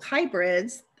actual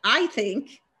hybrids, I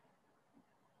think,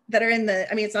 that are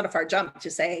it's not a far jump to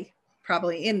say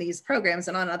probably in these programs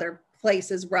and on other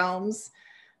places, realms,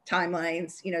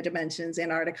 timelines, dimensions,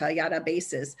 Antarctica, yada,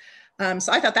 bases. So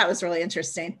I thought that was really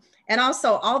interesting. And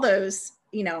also all those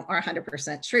are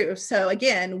 100% true. So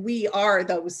again, we are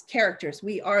those characters.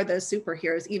 We are those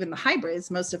superheroes, even the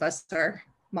hybrids. Most of us are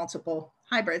multiple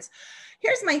hybrids.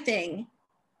 Here's my thing.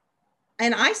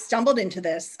 And I stumbled into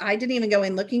this. I didn't even go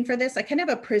in looking for this. I kind of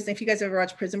have if you guys ever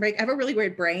watch Prison Break, I have a really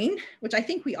weird brain, which I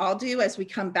think we all do as we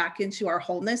come back into our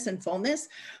wholeness and fullness,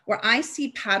 where I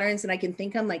see patterns and I can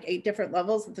think on like 8 different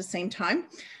levels at the same time.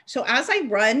 So as I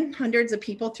run hundreds of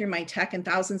people through my tech and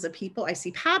thousands of people, I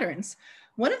see patterns.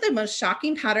 One of the most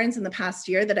shocking patterns in the past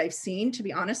year that I've seen, to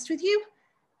be honest with you,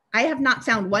 I have not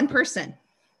found one person,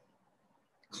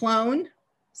 clone,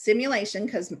 simulation,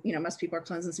 because most people are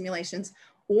clones and simulations,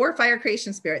 or fire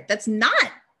creation spirit that's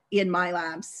not in my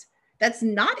labs. That's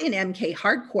not in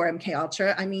hardcore MK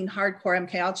Ultra. I mean, hardcore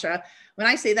MK Ultra. When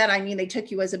I say that, I mean, they took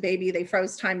you as a baby, they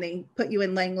froze time, they put you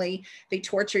in Langley, they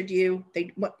tortured you.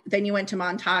 Then you went to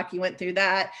Montauk, you went through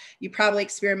that. You probably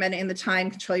experimented in the time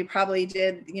control. You probably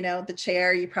did, the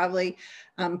chair. You probably,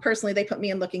 personally, they put me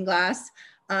in Looking Glass.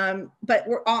 But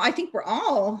I think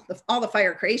all the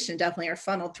fire creation definitely are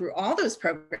funneled through all those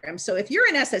programs. So if you're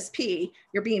an SSP,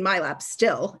 you're being my lab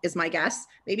still, is my guess.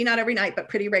 Maybe not every night, but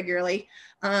pretty regularly.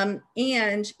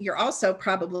 And you're also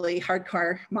probably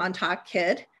hardcore Montauk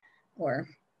kid or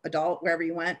adult, wherever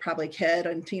you went, probably kid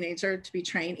and teenager to be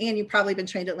trained. And you've probably been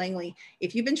trained at Langley.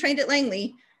 If you've been trained at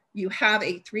Langley, you have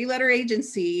a 3-letter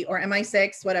agency or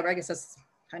MI6, whatever, I guess that's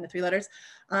kind of 3 letters,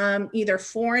 either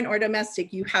foreign or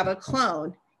domestic. You have a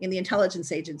clone in the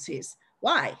intelligence agencies.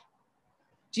 Why?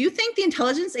 Do you think the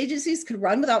intelligence agencies could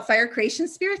run without fire creation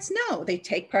spirits? No, they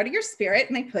take part of your spirit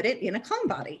and they put it in a clone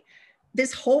body.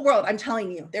 This whole world, I'm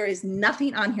telling you, there is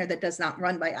nothing on here that does not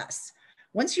run by us.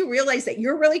 Once you realize that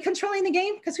you're really controlling the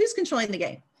game, because who's controlling the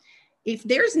game? If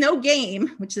there's no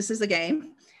game, which this is a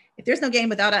game, if there's no game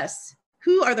without us,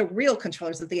 who are the real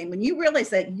controllers of the game? When you realize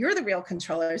that you're the real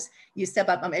controllers, you step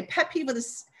up. A pet peeve with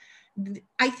this,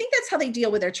 I think that's how they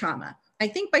deal with their trauma. I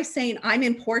think by saying I'm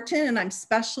important and I'm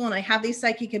special and I have these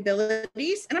psychic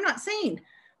abilities, and I'm not saying,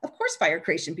 of course, fire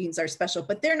creation beings are special,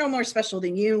 but they're no more special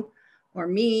than you or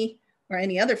me or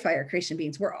any other fire creation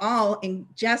beings. We're all in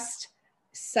just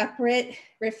separate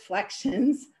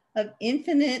reflections of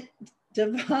infinite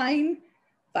divine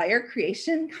fire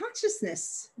creation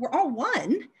consciousness. We're all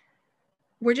one.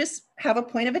 We're just have a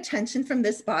point of attention from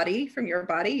this body, from your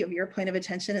body, you have your point of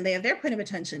attention, and they have their point of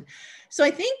attention. So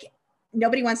I think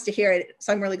nobody wants to hear it.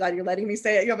 So I'm really glad you're letting me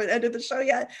say it. You haven't ended the show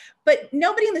yet. But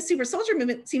nobody in the super soldier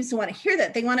movement seems to want to hear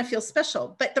that. They want to feel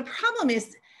special. But the problem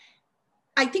is,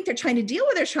 I think they're trying to deal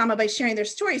with their trauma by sharing their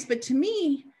stories. But to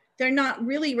me, they're not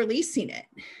really releasing it.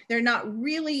 They're not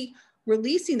really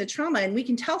releasing the trauma. And we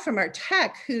can tell from our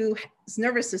tech whose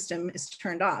nervous system is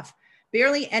turned off.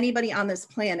 Barely anybody on this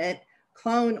planet,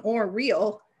 clone or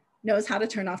real, knows how to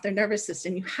turn off their nervous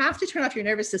system. You have to turn off your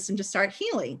nervous system to start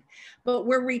healing. But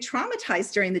we're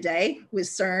re-traumatized during the day with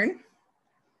CERN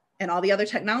and all the other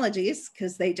technologies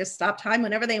because they just stop time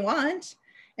whenever they want.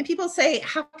 And people say,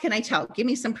 how can I tell? Give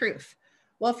me some proof.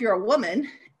 Well, if you're a woman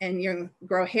and you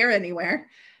grow hair anywhere,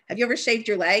 have you ever shaved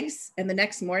your legs and the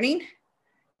next morning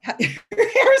your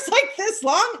hair is like this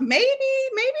long? Maybe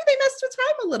they messed with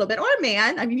time a little bit. Or a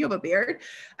man, I mean, you have a beard.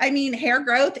 I mean, hair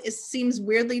growth seems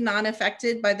weirdly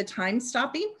non-affected by the time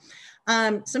stopping.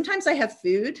 Sometimes I have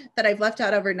food that I've left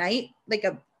out overnight, like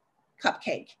a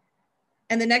cupcake.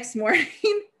 And the next morning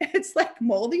it's like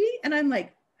moldy. And I'm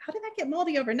like, how did that get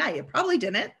moldy overnight? It probably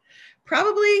didn't.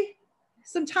 Probably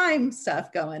some time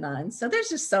stuff going on. So there's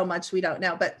just so much we don't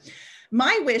know. But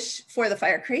my wish for the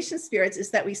fire creation spirits is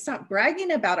that we stop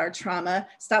bragging about our trauma,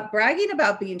 stop bragging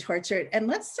about being tortured, and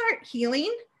let's start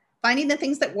healing, finding the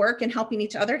things that work and helping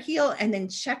each other heal, and then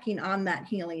checking on that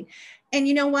healing. And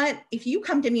you know what? If you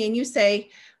come to me and you say,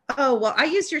 oh, well, I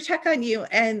used your tech on you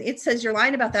and it says you're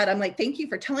lying about that, I'm like, thank you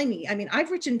for telling me. I mean, I've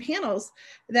written panels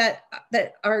that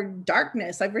are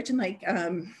darkness. I've written like,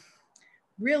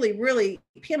 really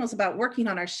panels about working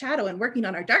on our shadow and working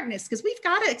on our darkness, because we've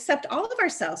got to accept all of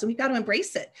ourselves and we've got to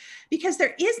embrace it, because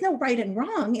there is no right and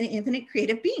wrong in an infinite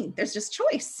creative being. There's just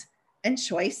choice and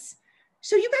choice.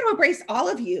 So you got to embrace all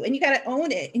of you, and you got to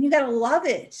own it, and you got to love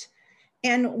it.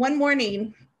 And one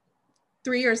morning,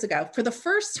 3 years ago, for the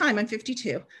first time, I'm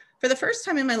 52, for the first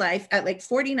time in my life at like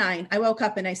 49, I woke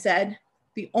up and I said,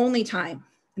 the only time,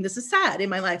 and this is sad in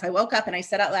my life, I woke up and I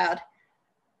said out loud,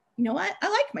 you know what? I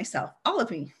like myself, all of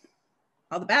me,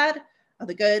 all the bad, all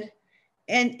the good.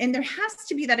 And there has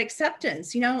to be that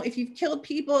acceptance. You know, if you've killed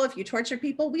people, if you torture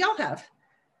people, we all have.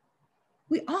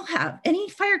 We all have. Any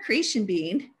fire creation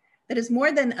being that is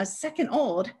more than a second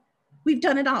old, we've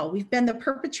done it all. We've been the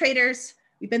perpetrators,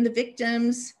 we've been the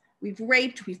victims, we've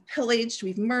raped, we've pillaged,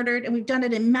 we've murdered, and we've done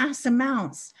it in mass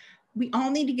amounts. We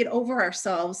all need to get over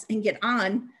ourselves and get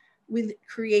on with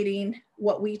creating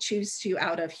what we choose to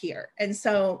out of here. And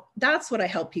so that's what I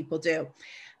help people do.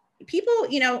 People,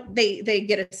 you know, they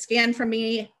get a scan from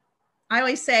me. I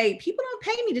always say, people don't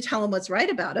pay me to tell them what's right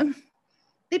about them.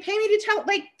 They pay me to tell,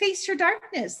 like, face your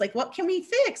darkness. Like, what can we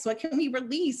fix? What can we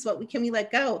release? What can we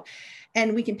let go?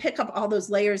 And we can pick up all those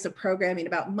layers of programming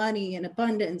about money and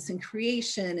abundance and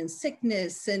creation and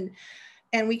sickness.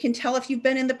 And we can tell if you've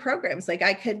been in the programs. Like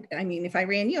if I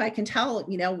ran you, I can tell,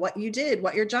 you know, what you did,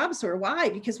 what your jobs were, why,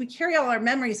 because we carry all our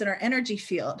memories in our energy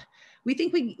field. We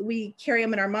think we carry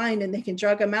them in our mind and they can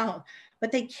drug them out,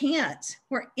 but they can't.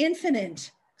 We're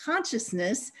infinite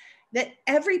consciousness that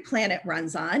every planet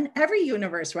runs on, every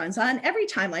universe runs on, every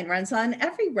timeline runs on,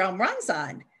 every realm runs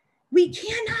on. We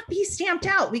cannot be stamped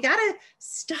out. We got to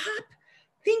stop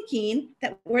thinking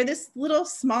that we're this little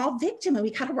small victim and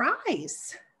we got to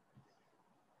rise.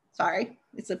 Sorry,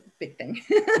 it's a big thing.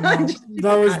 No,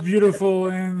 that was beautiful,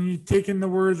 and you taking the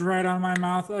words right out of my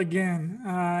mouth again.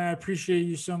 I appreciate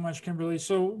you so much, Kimberly.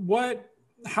 So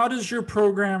how does your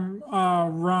program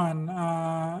run?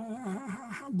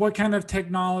 What kind of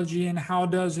technology and how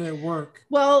does it work?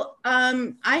 Well,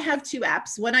 I have two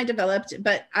apps. One I developed,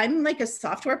 but I'm like a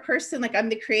software person. Like, I'm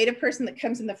the creative person that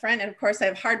comes in the front. And of course I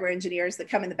have hardware engineers that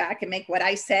come in the back and make what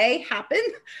I say happen.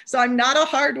 So I'm not a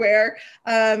hardware.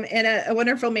 And a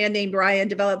wonderful man named Ryan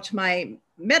developed my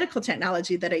medical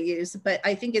technology that I use, but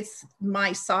I think it's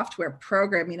my software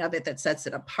programming of it that sets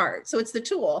it apart. So it's the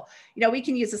tool. You know, we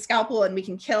can use a scalpel and we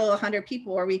can kill 100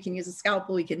 people, or we can use a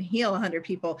scalpel, we can heal 100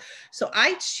 people. So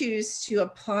I choose to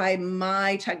apply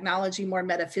my technology more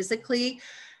metaphysically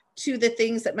to the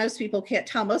things that most people can't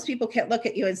tell. Most people can't look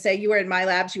at you and say, you were in my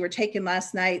labs, you were taken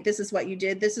last night, this is what you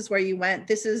did, this is where you went,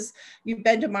 you've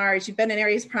been to Mars, you've been an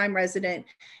Aries Prime resident,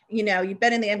 you know, you've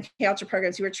been in the MK Ultra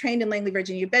programs, you were trained in Langley,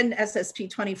 Virginia, you've been SSP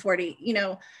 2040, you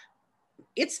know,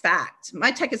 it's fact.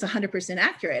 My tech is 100%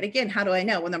 accurate. Again, how do I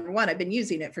know? Well, number one, I've been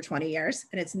using it for 20 years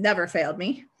and it's never failed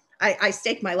me. I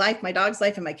stake my life, my dog's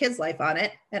life, and my kid's life on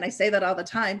it. And I say that all the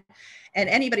time. And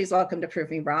anybody's welcome to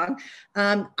prove me wrong.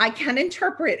 I can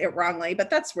interpret it wrongly, but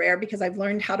that's rare because I've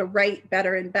learned how to write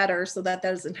better and better so that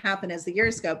doesn't happen as the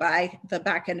years go by, the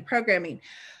back end programming.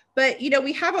 But, you know,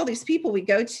 we have all these people we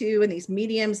go to and these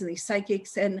mediums and these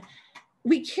psychics, and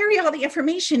we carry all the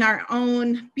information, our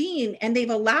own being, and they've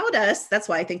allowed us, that's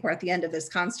why I think we're at the end of this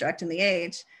construct in the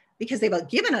age, because they've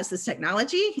given us this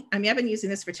technology. I mean, I've been using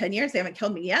this for 10 years. They haven't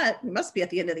killed me yet. We must be at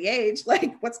the end of the age.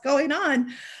 Like, what's going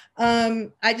on?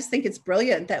 I just think it's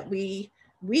brilliant that we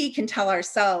can tell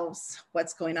ourselves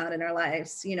what's going on in our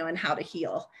lives, you know, and how to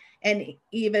heal. And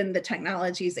even the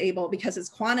technology is able, because it's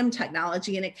quantum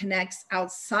technology and it connects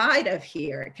outside of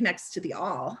here. It connects to the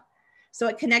all. So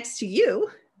it connects to you,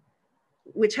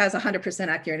 which has 100%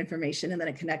 accurate information, and then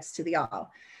it connects to the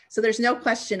all. So there's no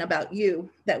question about you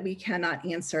that we cannot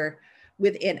answer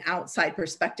with an outside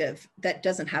perspective that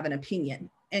doesn't have an opinion.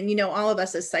 And, you know, all of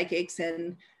us as psychics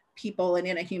and people and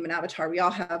in a human avatar, we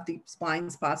all have these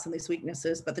blind spots and these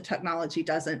weaknesses, but the technology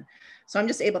doesn't. So I'm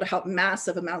just able to help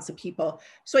massive amounts of people.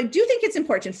 So I do think it's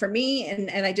important for me,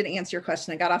 and I didn't answer your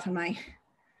question. I got off on my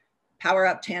power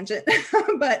up tangent,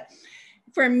 but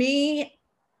for me,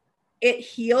 it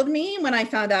healed me when I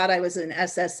found out I was an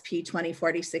SSP 20,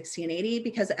 40, 60, and 80,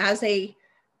 because as a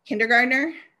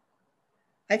kindergartner,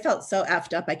 I felt so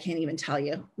effed up. I can't even tell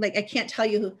you. Like, I can't tell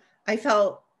you, I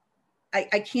felt,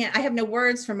 I can't, I have no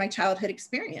words from my childhood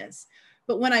experience.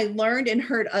 But when I learned and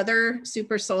heard other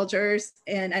super soldiers,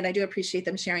 and I do appreciate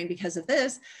them sharing because of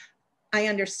this, I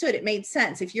understood. It made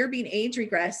sense. If you're being age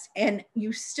regressed and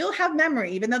you still have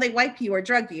memory, even though they wipe you or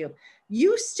drug you,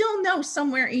 you still know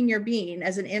somewhere in your being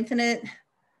as an infinite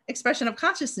expression of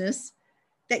consciousness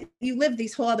that you lived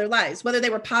these whole other lives, whether they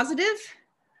were positive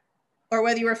or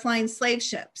whether you were flying slave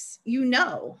ships. You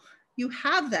know, you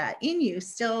have that in you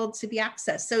still to be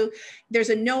accessed. So there's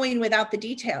a knowing without the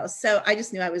details. So I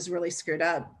just knew I was really screwed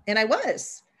up. And I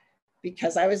was,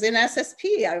 because I was in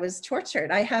SSP. I was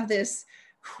tortured. I have this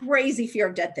crazy fear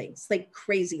of dead things, like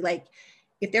crazy. Like,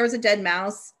 if there was a dead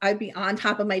mouse, I'd be on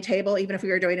top of my table, even if we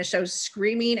were doing a show,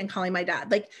 screaming and calling my dad.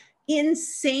 Like,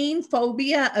 insane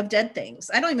phobia of dead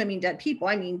things. I don't even mean dead people.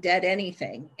 I mean dead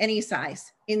anything, any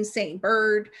size, insane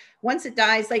bird. Once it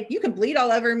dies, like, you can bleed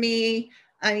all over me.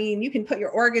 I mean, you can put your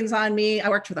organs on me. I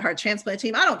worked for the heart transplant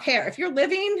team. I don't care. If you're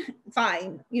living,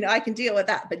 fine. You know, I can deal with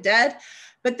that, but dead.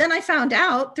 But then I found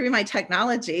out through my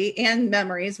technology and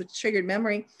memories, which triggered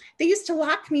memory, they used to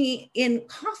lock me in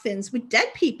coffins with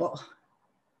dead people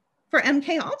for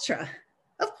MK Ultra.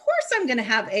 Of course I'm going to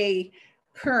have a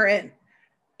current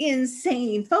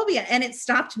insane phobia, and it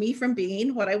stopped me from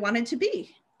being what I wanted to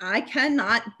be. I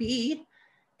cannot be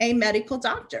a medical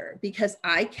doctor because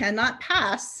I cannot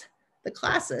pass the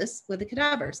classes with the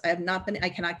cadavers. I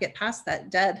cannot get past that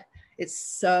dead. It's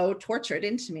so tortured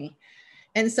into me.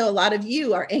 And so a lot of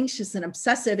you are anxious and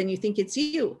obsessive and you think it's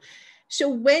you. So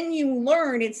when you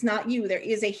learn it's not you, there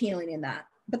is a healing in that,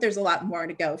 but there's a lot more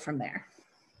to go from there.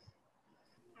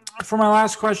 For my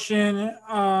last question,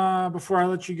 before I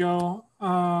let you go,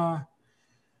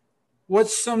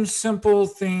 what's some simple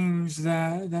things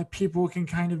that people can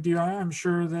kind of do? I'm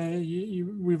sure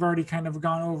that we've already kind of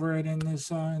gone over it in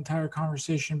this entire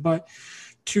conversation, but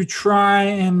to try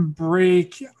and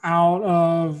break out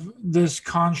of this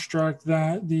construct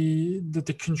that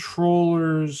the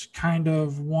controllers kind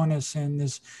of want us in,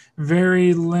 this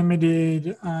very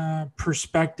limited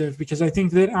perspective, because I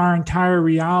think that our entire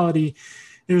reality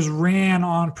is ran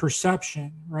on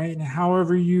perception, right? And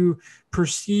however you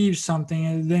perceive something,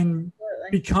 it then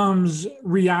becomes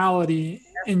reality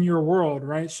in your world,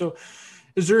 right? So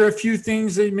is there a few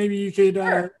things that maybe you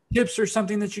could, tips or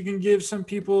something that you can give some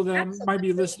people that might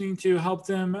be listening to help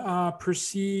them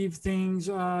perceive things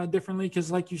differently? Because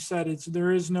like you said,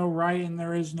 there is no right and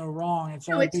there is no wrong. It's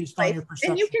all based on your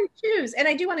perception. And you can choose. And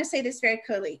I do want to say this very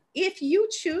clearly. If you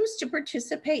choose to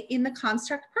participate in the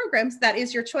construct programs, that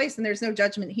is your choice. And there's no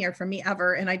judgment here from me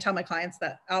ever. And I tell my clients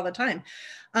that all the time.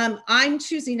 I'm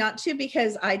choosing not to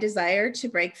because I desire to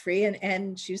break free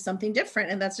and choose something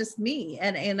different. And that's just me.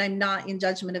 And I'm not in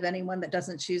judgment of anyone that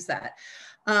doesn't choose that.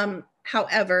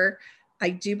 However, I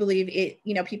do believe it,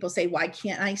 you know, people say, why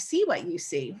can't I see what you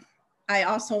see? I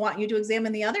also want you to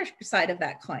examine the other side of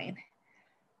that coin.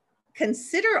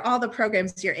 Consider all the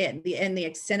programs you're in, the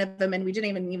extent of them. And we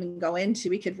didn't even go into,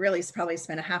 we could really probably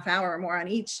spend a half hour or more on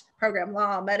each program: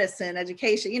 law, medicine,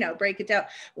 education, you know, break it down.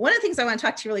 One of the things I want to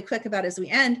talk to you really quick about as we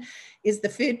end is the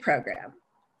food program.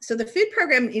 So the food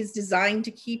program is designed to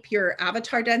keep your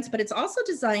avatar dense, but it's also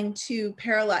designed to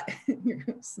paralyze, you're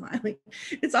smiling.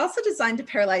 It's also designed to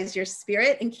paralyze your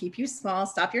spirit and keep you small,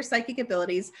 stop your psychic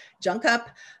abilities, junk up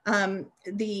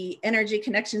the energy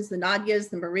connections, the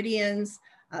nadiyas, the meridians,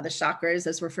 the chakras,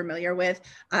 as we're familiar with,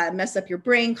 mess up your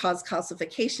brain, cause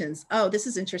calcifications. Oh, this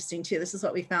is interesting too. This is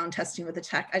what we found testing with the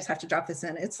tech. I just have to drop this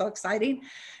in. It's so exciting.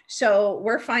 So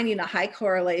we're finding a high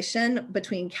correlation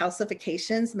between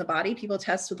calcifications in the body. People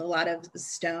test with a lot of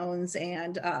stones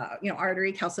and,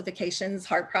 artery calcifications,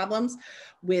 heart problems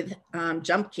with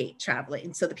jump gate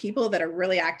traveling. So the people that are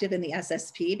really active in the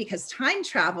SSP, because time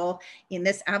travel in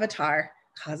this avatar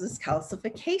causes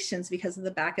calcifications because of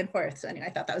the back and forth. So anyway, I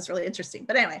thought that was really interesting.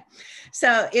 But anyway,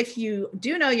 so if you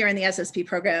do know you're in the SSP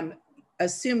program,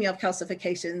 assume you have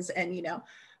calcifications and,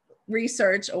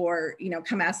 research or,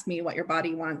 come ask me what your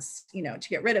body wants, to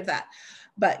get rid of that.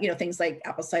 But, things like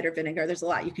apple cider vinegar, there's a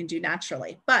lot you can do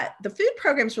naturally. But the food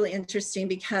program is really interesting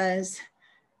because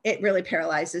it really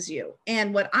paralyzes you.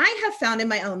 And what I have found in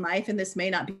my own life, and this may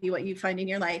not be what you find in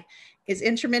your life, is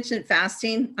intermittent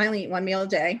fasting. I only eat one meal a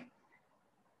day.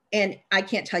 And I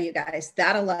can't tell you guys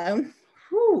that alone.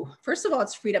 Whew, first of all,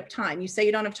 it's freed up time. You say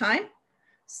you don't have time?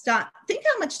 Stop. Think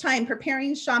how much time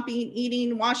preparing, shopping,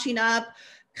 eating, washing up,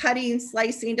 cutting,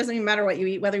 slicing, doesn't even matter what you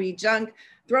eat, whether you eat junk,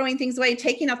 throwing things away,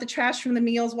 taking out the trash from the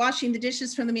meals, washing the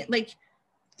dishes from the meal, like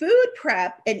food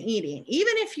prep and eating.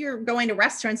 Even if you're going to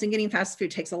restaurants and getting fast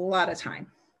food takes a lot of time.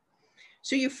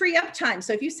 So you free up time.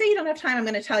 So if you say you don't have time, I'm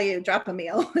going to tell you, drop a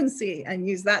meal and see, and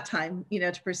use that time,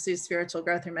 to pursue spiritual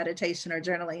growth or meditation or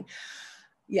journaling.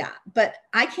 Yeah. But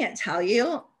I can't tell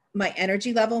you, my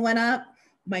energy level went up.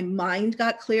 My mind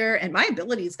got clearer and my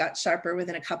abilities got sharper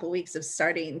within a couple of weeks of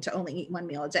starting to only eat one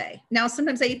meal a day. Now,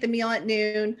 sometimes I eat the meal at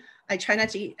noon. I try not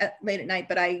to eat late at night,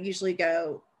 but I usually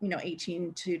go,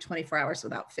 18 to 24 hours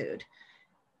without food.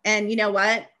 And you know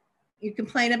what? You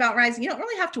complain about rising. You don't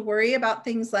really have to worry about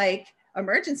things like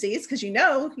emergencies because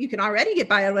you can already get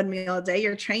by on one meal a day.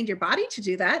 You're trained your body to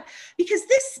do that because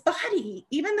this body,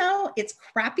 even though it's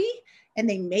crappy and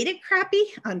they made it crappy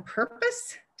on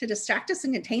purpose to distract us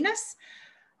and contain us,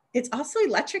 it's also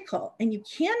electrical, and you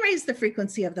can raise the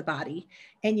frequency of the body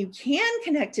and you can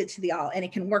connect it to the all, and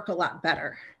it can work a lot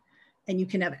better. And you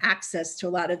can have access to a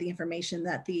lot of the information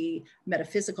that the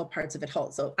metaphysical parts of it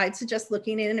hold. So I'd suggest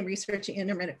looking in and researching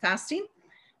intermittent fasting.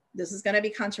 This is going to be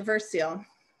controversial.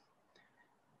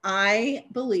 I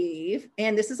believe,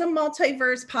 and this is a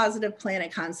multiverse positive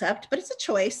planet concept, but it's a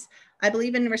choice. I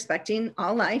believe in respecting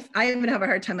all life. I even have a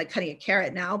hard time like cutting a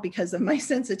carrot now because of my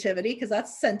sensitivity, because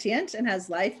that's sentient and has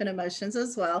life and emotions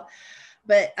as well.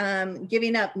 But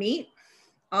giving up meat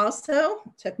also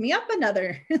took me up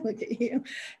another. Look at you.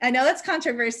 I know that's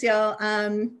controversial.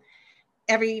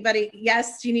 Everybody,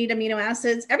 yes, you need amino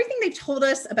acids. Everything they've told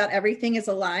us about everything is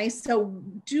a lie. So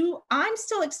I'm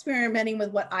still experimenting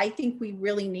with what I think we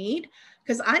really need,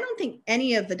 because I don't think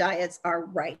any of the diets are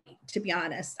right, to be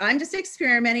honest. I'm just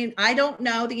experimenting. I don't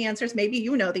know the answers. Maybe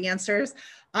you know the answers.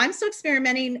 I'm still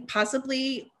experimenting.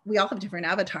 Possibly we all have different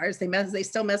avatars. They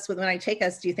still mess with when I take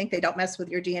us. Do you think they don't mess with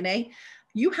your DNA?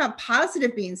 You have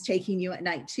positive beings taking you at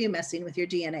night too, messing with your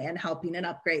DNA and helping and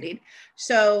upgrading.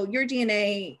 So your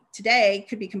DNA today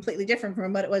could be completely different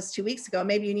from what it was 2 weeks ago.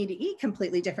 Maybe you need to eat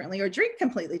completely differently or drink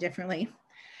completely differently.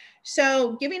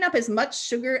 So giving up as much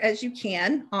sugar as you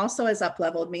can also has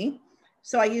up-leveled me.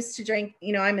 So I used to drink,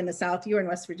 I'm in the South, you were in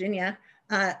West Virginia,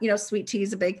 sweet tea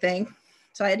is a big thing.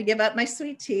 So I had to give up my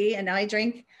sweet tea, and now I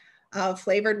drink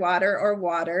flavored water or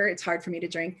water. It's hard for me to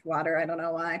drink water. I don't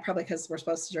know why, probably because we're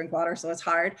supposed to drink water, so it's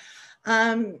hard.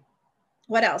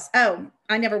 What else? Oh,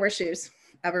 I never wear shoes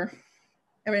ever.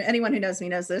 Anyone who knows me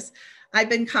knows this. I've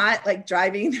been caught like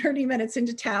driving 30 minutes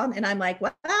into town, and I'm like,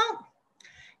 well,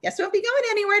 guess we won't be going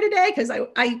anywhere today, because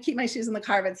I keep my shoes in the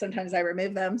car, but sometimes I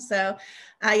remove them. So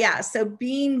so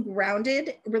being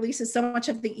grounded releases so much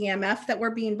of the EMF that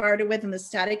we're being bombarded with and the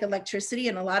static electricity.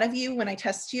 And a lot of you, when I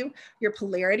test you, your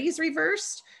polarity is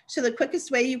reversed. So the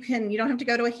quickest way you don't have to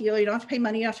go to a healer, you don't have to pay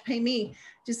money, you don't have to pay me.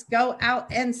 Just go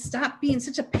out and stop being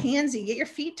such a pansy, get your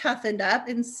feet toughened up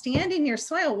and stand in your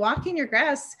soil, walk in your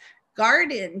grass,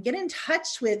 garden, get in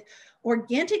touch with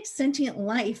organic sentient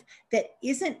life that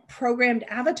isn't programmed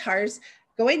avatars,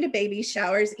 going to baby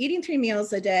showers, eating 3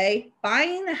 meals a day,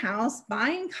 buying a house,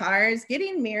 buying cars,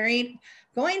 getting married,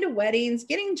 going to weddings,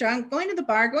 getting drunk, going to the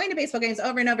bar, going to baseball games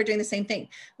over and over, doing the same thing.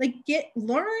 Like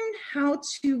learn how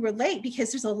to relate,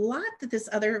 because there's a lot that this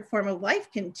other form of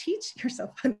life can teach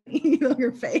yourself.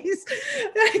 Your face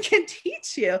can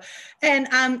teach you. And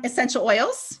essential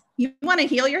oils, you want to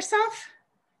heal yourself?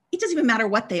 It doesn't even matter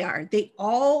what they are. They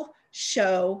all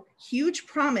show huge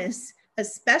promise,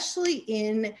 especially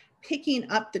in picking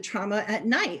up the trauma at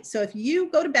night. So if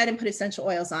you go to bed and put essential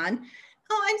oils on,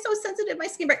 oh, I'm so sensitive, my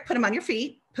skin breaks, put them on your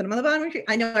feet, put them on the bottom of your feet.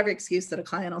 I know every excuse that a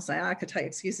client will say, I could tell you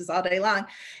excuses all day long,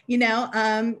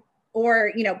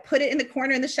 or put it in the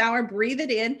corner in the shower, breathe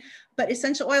it in. But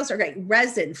essential oils are great.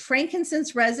 Resin,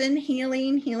 frankincense resin,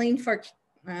 healing for,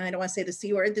 I don't want to say the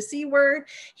C word,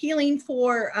 healing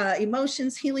for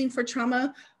emotions, healing for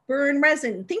trauma. Burn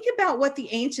resin. Think about what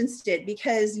the ancients did,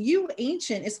 because you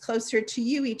ancient is closer to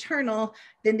you eternal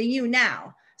than the you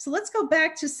now. So let's go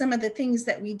back to some of the things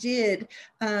that we did,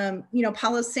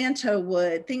 Palo Santo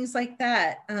wood, things like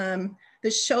that. The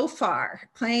shofar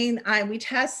playing, we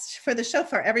test for the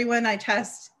shofar. Everyone I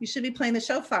test, you should be playing the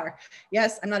shofar.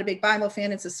 Yes, I'm not a big Bible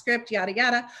fan. It's a script, yada,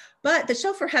 yada. But the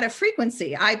shofar had a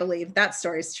frequency. I believe that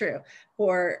story is true,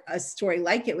 or a story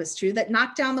like it was true, that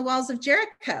knocked down the walls of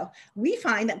Jericho. We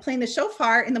find that playing the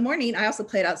shofar in the morning, I also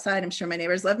play it outside. I'm sure my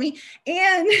neighbors love me.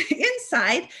 And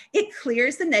inside, it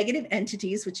clears the negative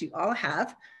entities, which you all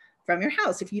have, from your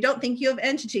house. If you don't think you have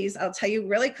entities, I'll tell you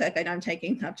really quick. I know I'm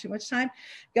taking up too much time.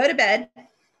 Go to bed,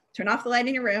 turn off the light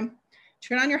in your room,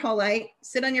 turn on your whole light,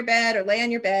 sit on your bed or lay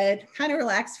on your bed, kind of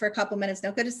relax for a couple minutes,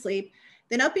 don't go to sleep.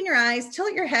 Then open your eyes,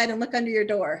 tilt your head and look under your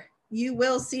door. You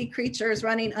will see creatures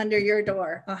running under your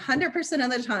door 100%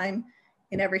 of the time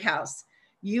in every house.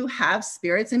 You have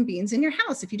spirits and beings in your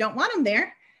house. If you don't want them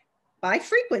there, by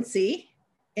frequency,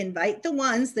 invite the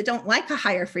ones that don't like a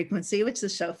higher frequency, which the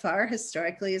shofar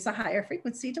historically is a higher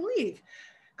frequency, to leave.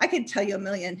 I could tell you a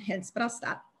million hints, but I'll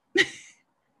stop.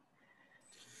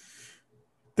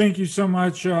 Thank you so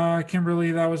much,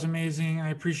 Kimberly. That was amazing. I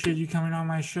appreciate you coming on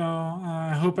my show.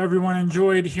 I hope everyone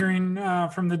enjoyed hearing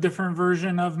from the different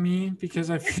version of me, because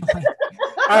I feel like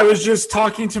I was just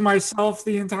talking to myself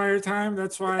the entire time.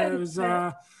 That's why I was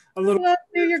a little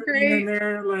you're great in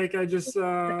there. Like I just,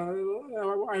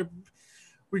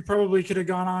 we probably could have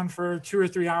gone on for 2 or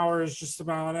 3 hours just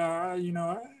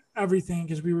about, everything,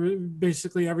 because we were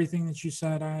basically everything that you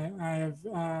said.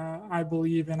 I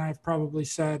believe, and I've probably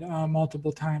said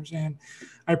multiple times, and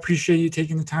I appreciate you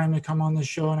taking the time to come on the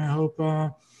show. And I hope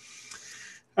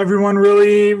everyone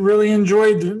really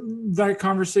enjoyed that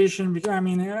conversation. Because I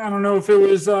mean, I don't know if it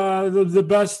was the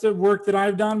best work that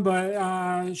I've done,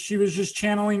 but she was just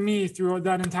channeling me through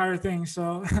that entire thing.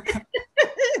 So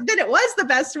then it was the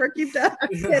best work you've done.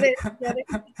 Get it.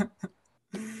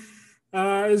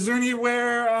 Is there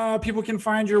anywhere people can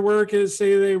find your work? Is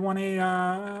say they want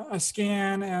a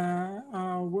scan?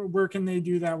 Where can they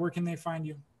do that? Where can they find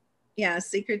you? Yeah,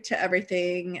 Secret to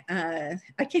Everything. I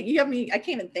can't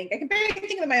even think. I can barely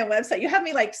think of my own website. You have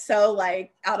me like so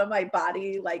like out of my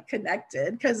body, like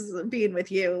connected, because being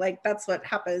with you, like that's what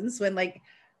happens when like,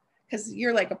 because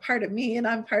you're like a part of me and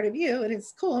I'm part of you, and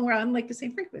it's cool, and we're on like the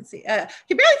same frequency. I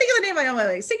can barely think of the name of my own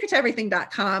website.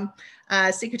 secrettoeverything.com.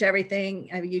 Secret to Everything.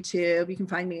 I have YouTube. You can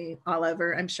find me all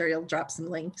over. I'm sure you'll drop some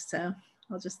links, so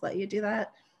I'll just let you do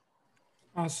that.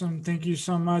 Awesome. Thank you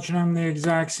so much. And I'm the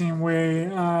exact same way.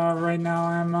 Right now,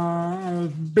 I'm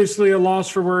basically a loss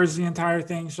for words the entire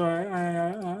thing. So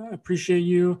I appreciate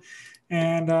you,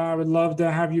 and I would love to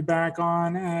have you back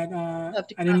on at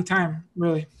any time,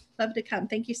 really. Love to come.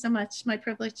 Thank you so much. My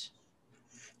privilege.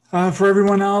 For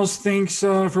everyone else, thanks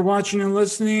for watching and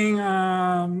listening.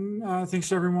 Thanks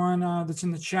to everyone that's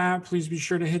in the chat. Please be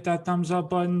sure to hit that thumbs up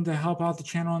button to help out the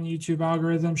channel on the YouTube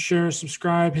algorithm. Share,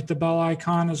 subscribe, hit the bell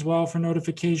icon as well for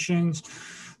notifications.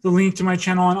 The link to my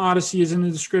channel on Odyssey is in the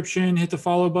description. Hit the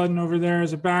follow button over there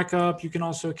as a backup. You can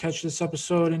also catch this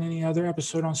episode and any other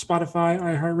episode on Spotify,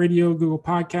 iHeartRadio, Google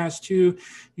Podcasts too.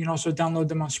 You can also download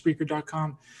them on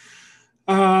Spreaker.com.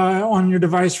 On your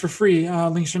device for free.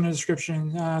 Links are in the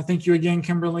description. Thank you again,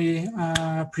 Kimberly.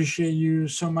 Appreciate you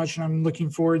so much, and I'm looking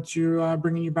forward to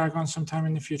bringing you back on sometime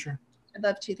in the future. I'd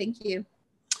love to. Thank you.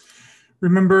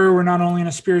 Remember, we're not only in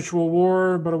a spiritual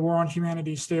war, but a war on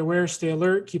humanity. Stay aware, stay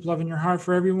alert, keep loving your heart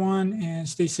for everyone, and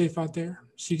stay safe out there.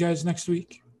 See you guys next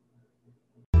week.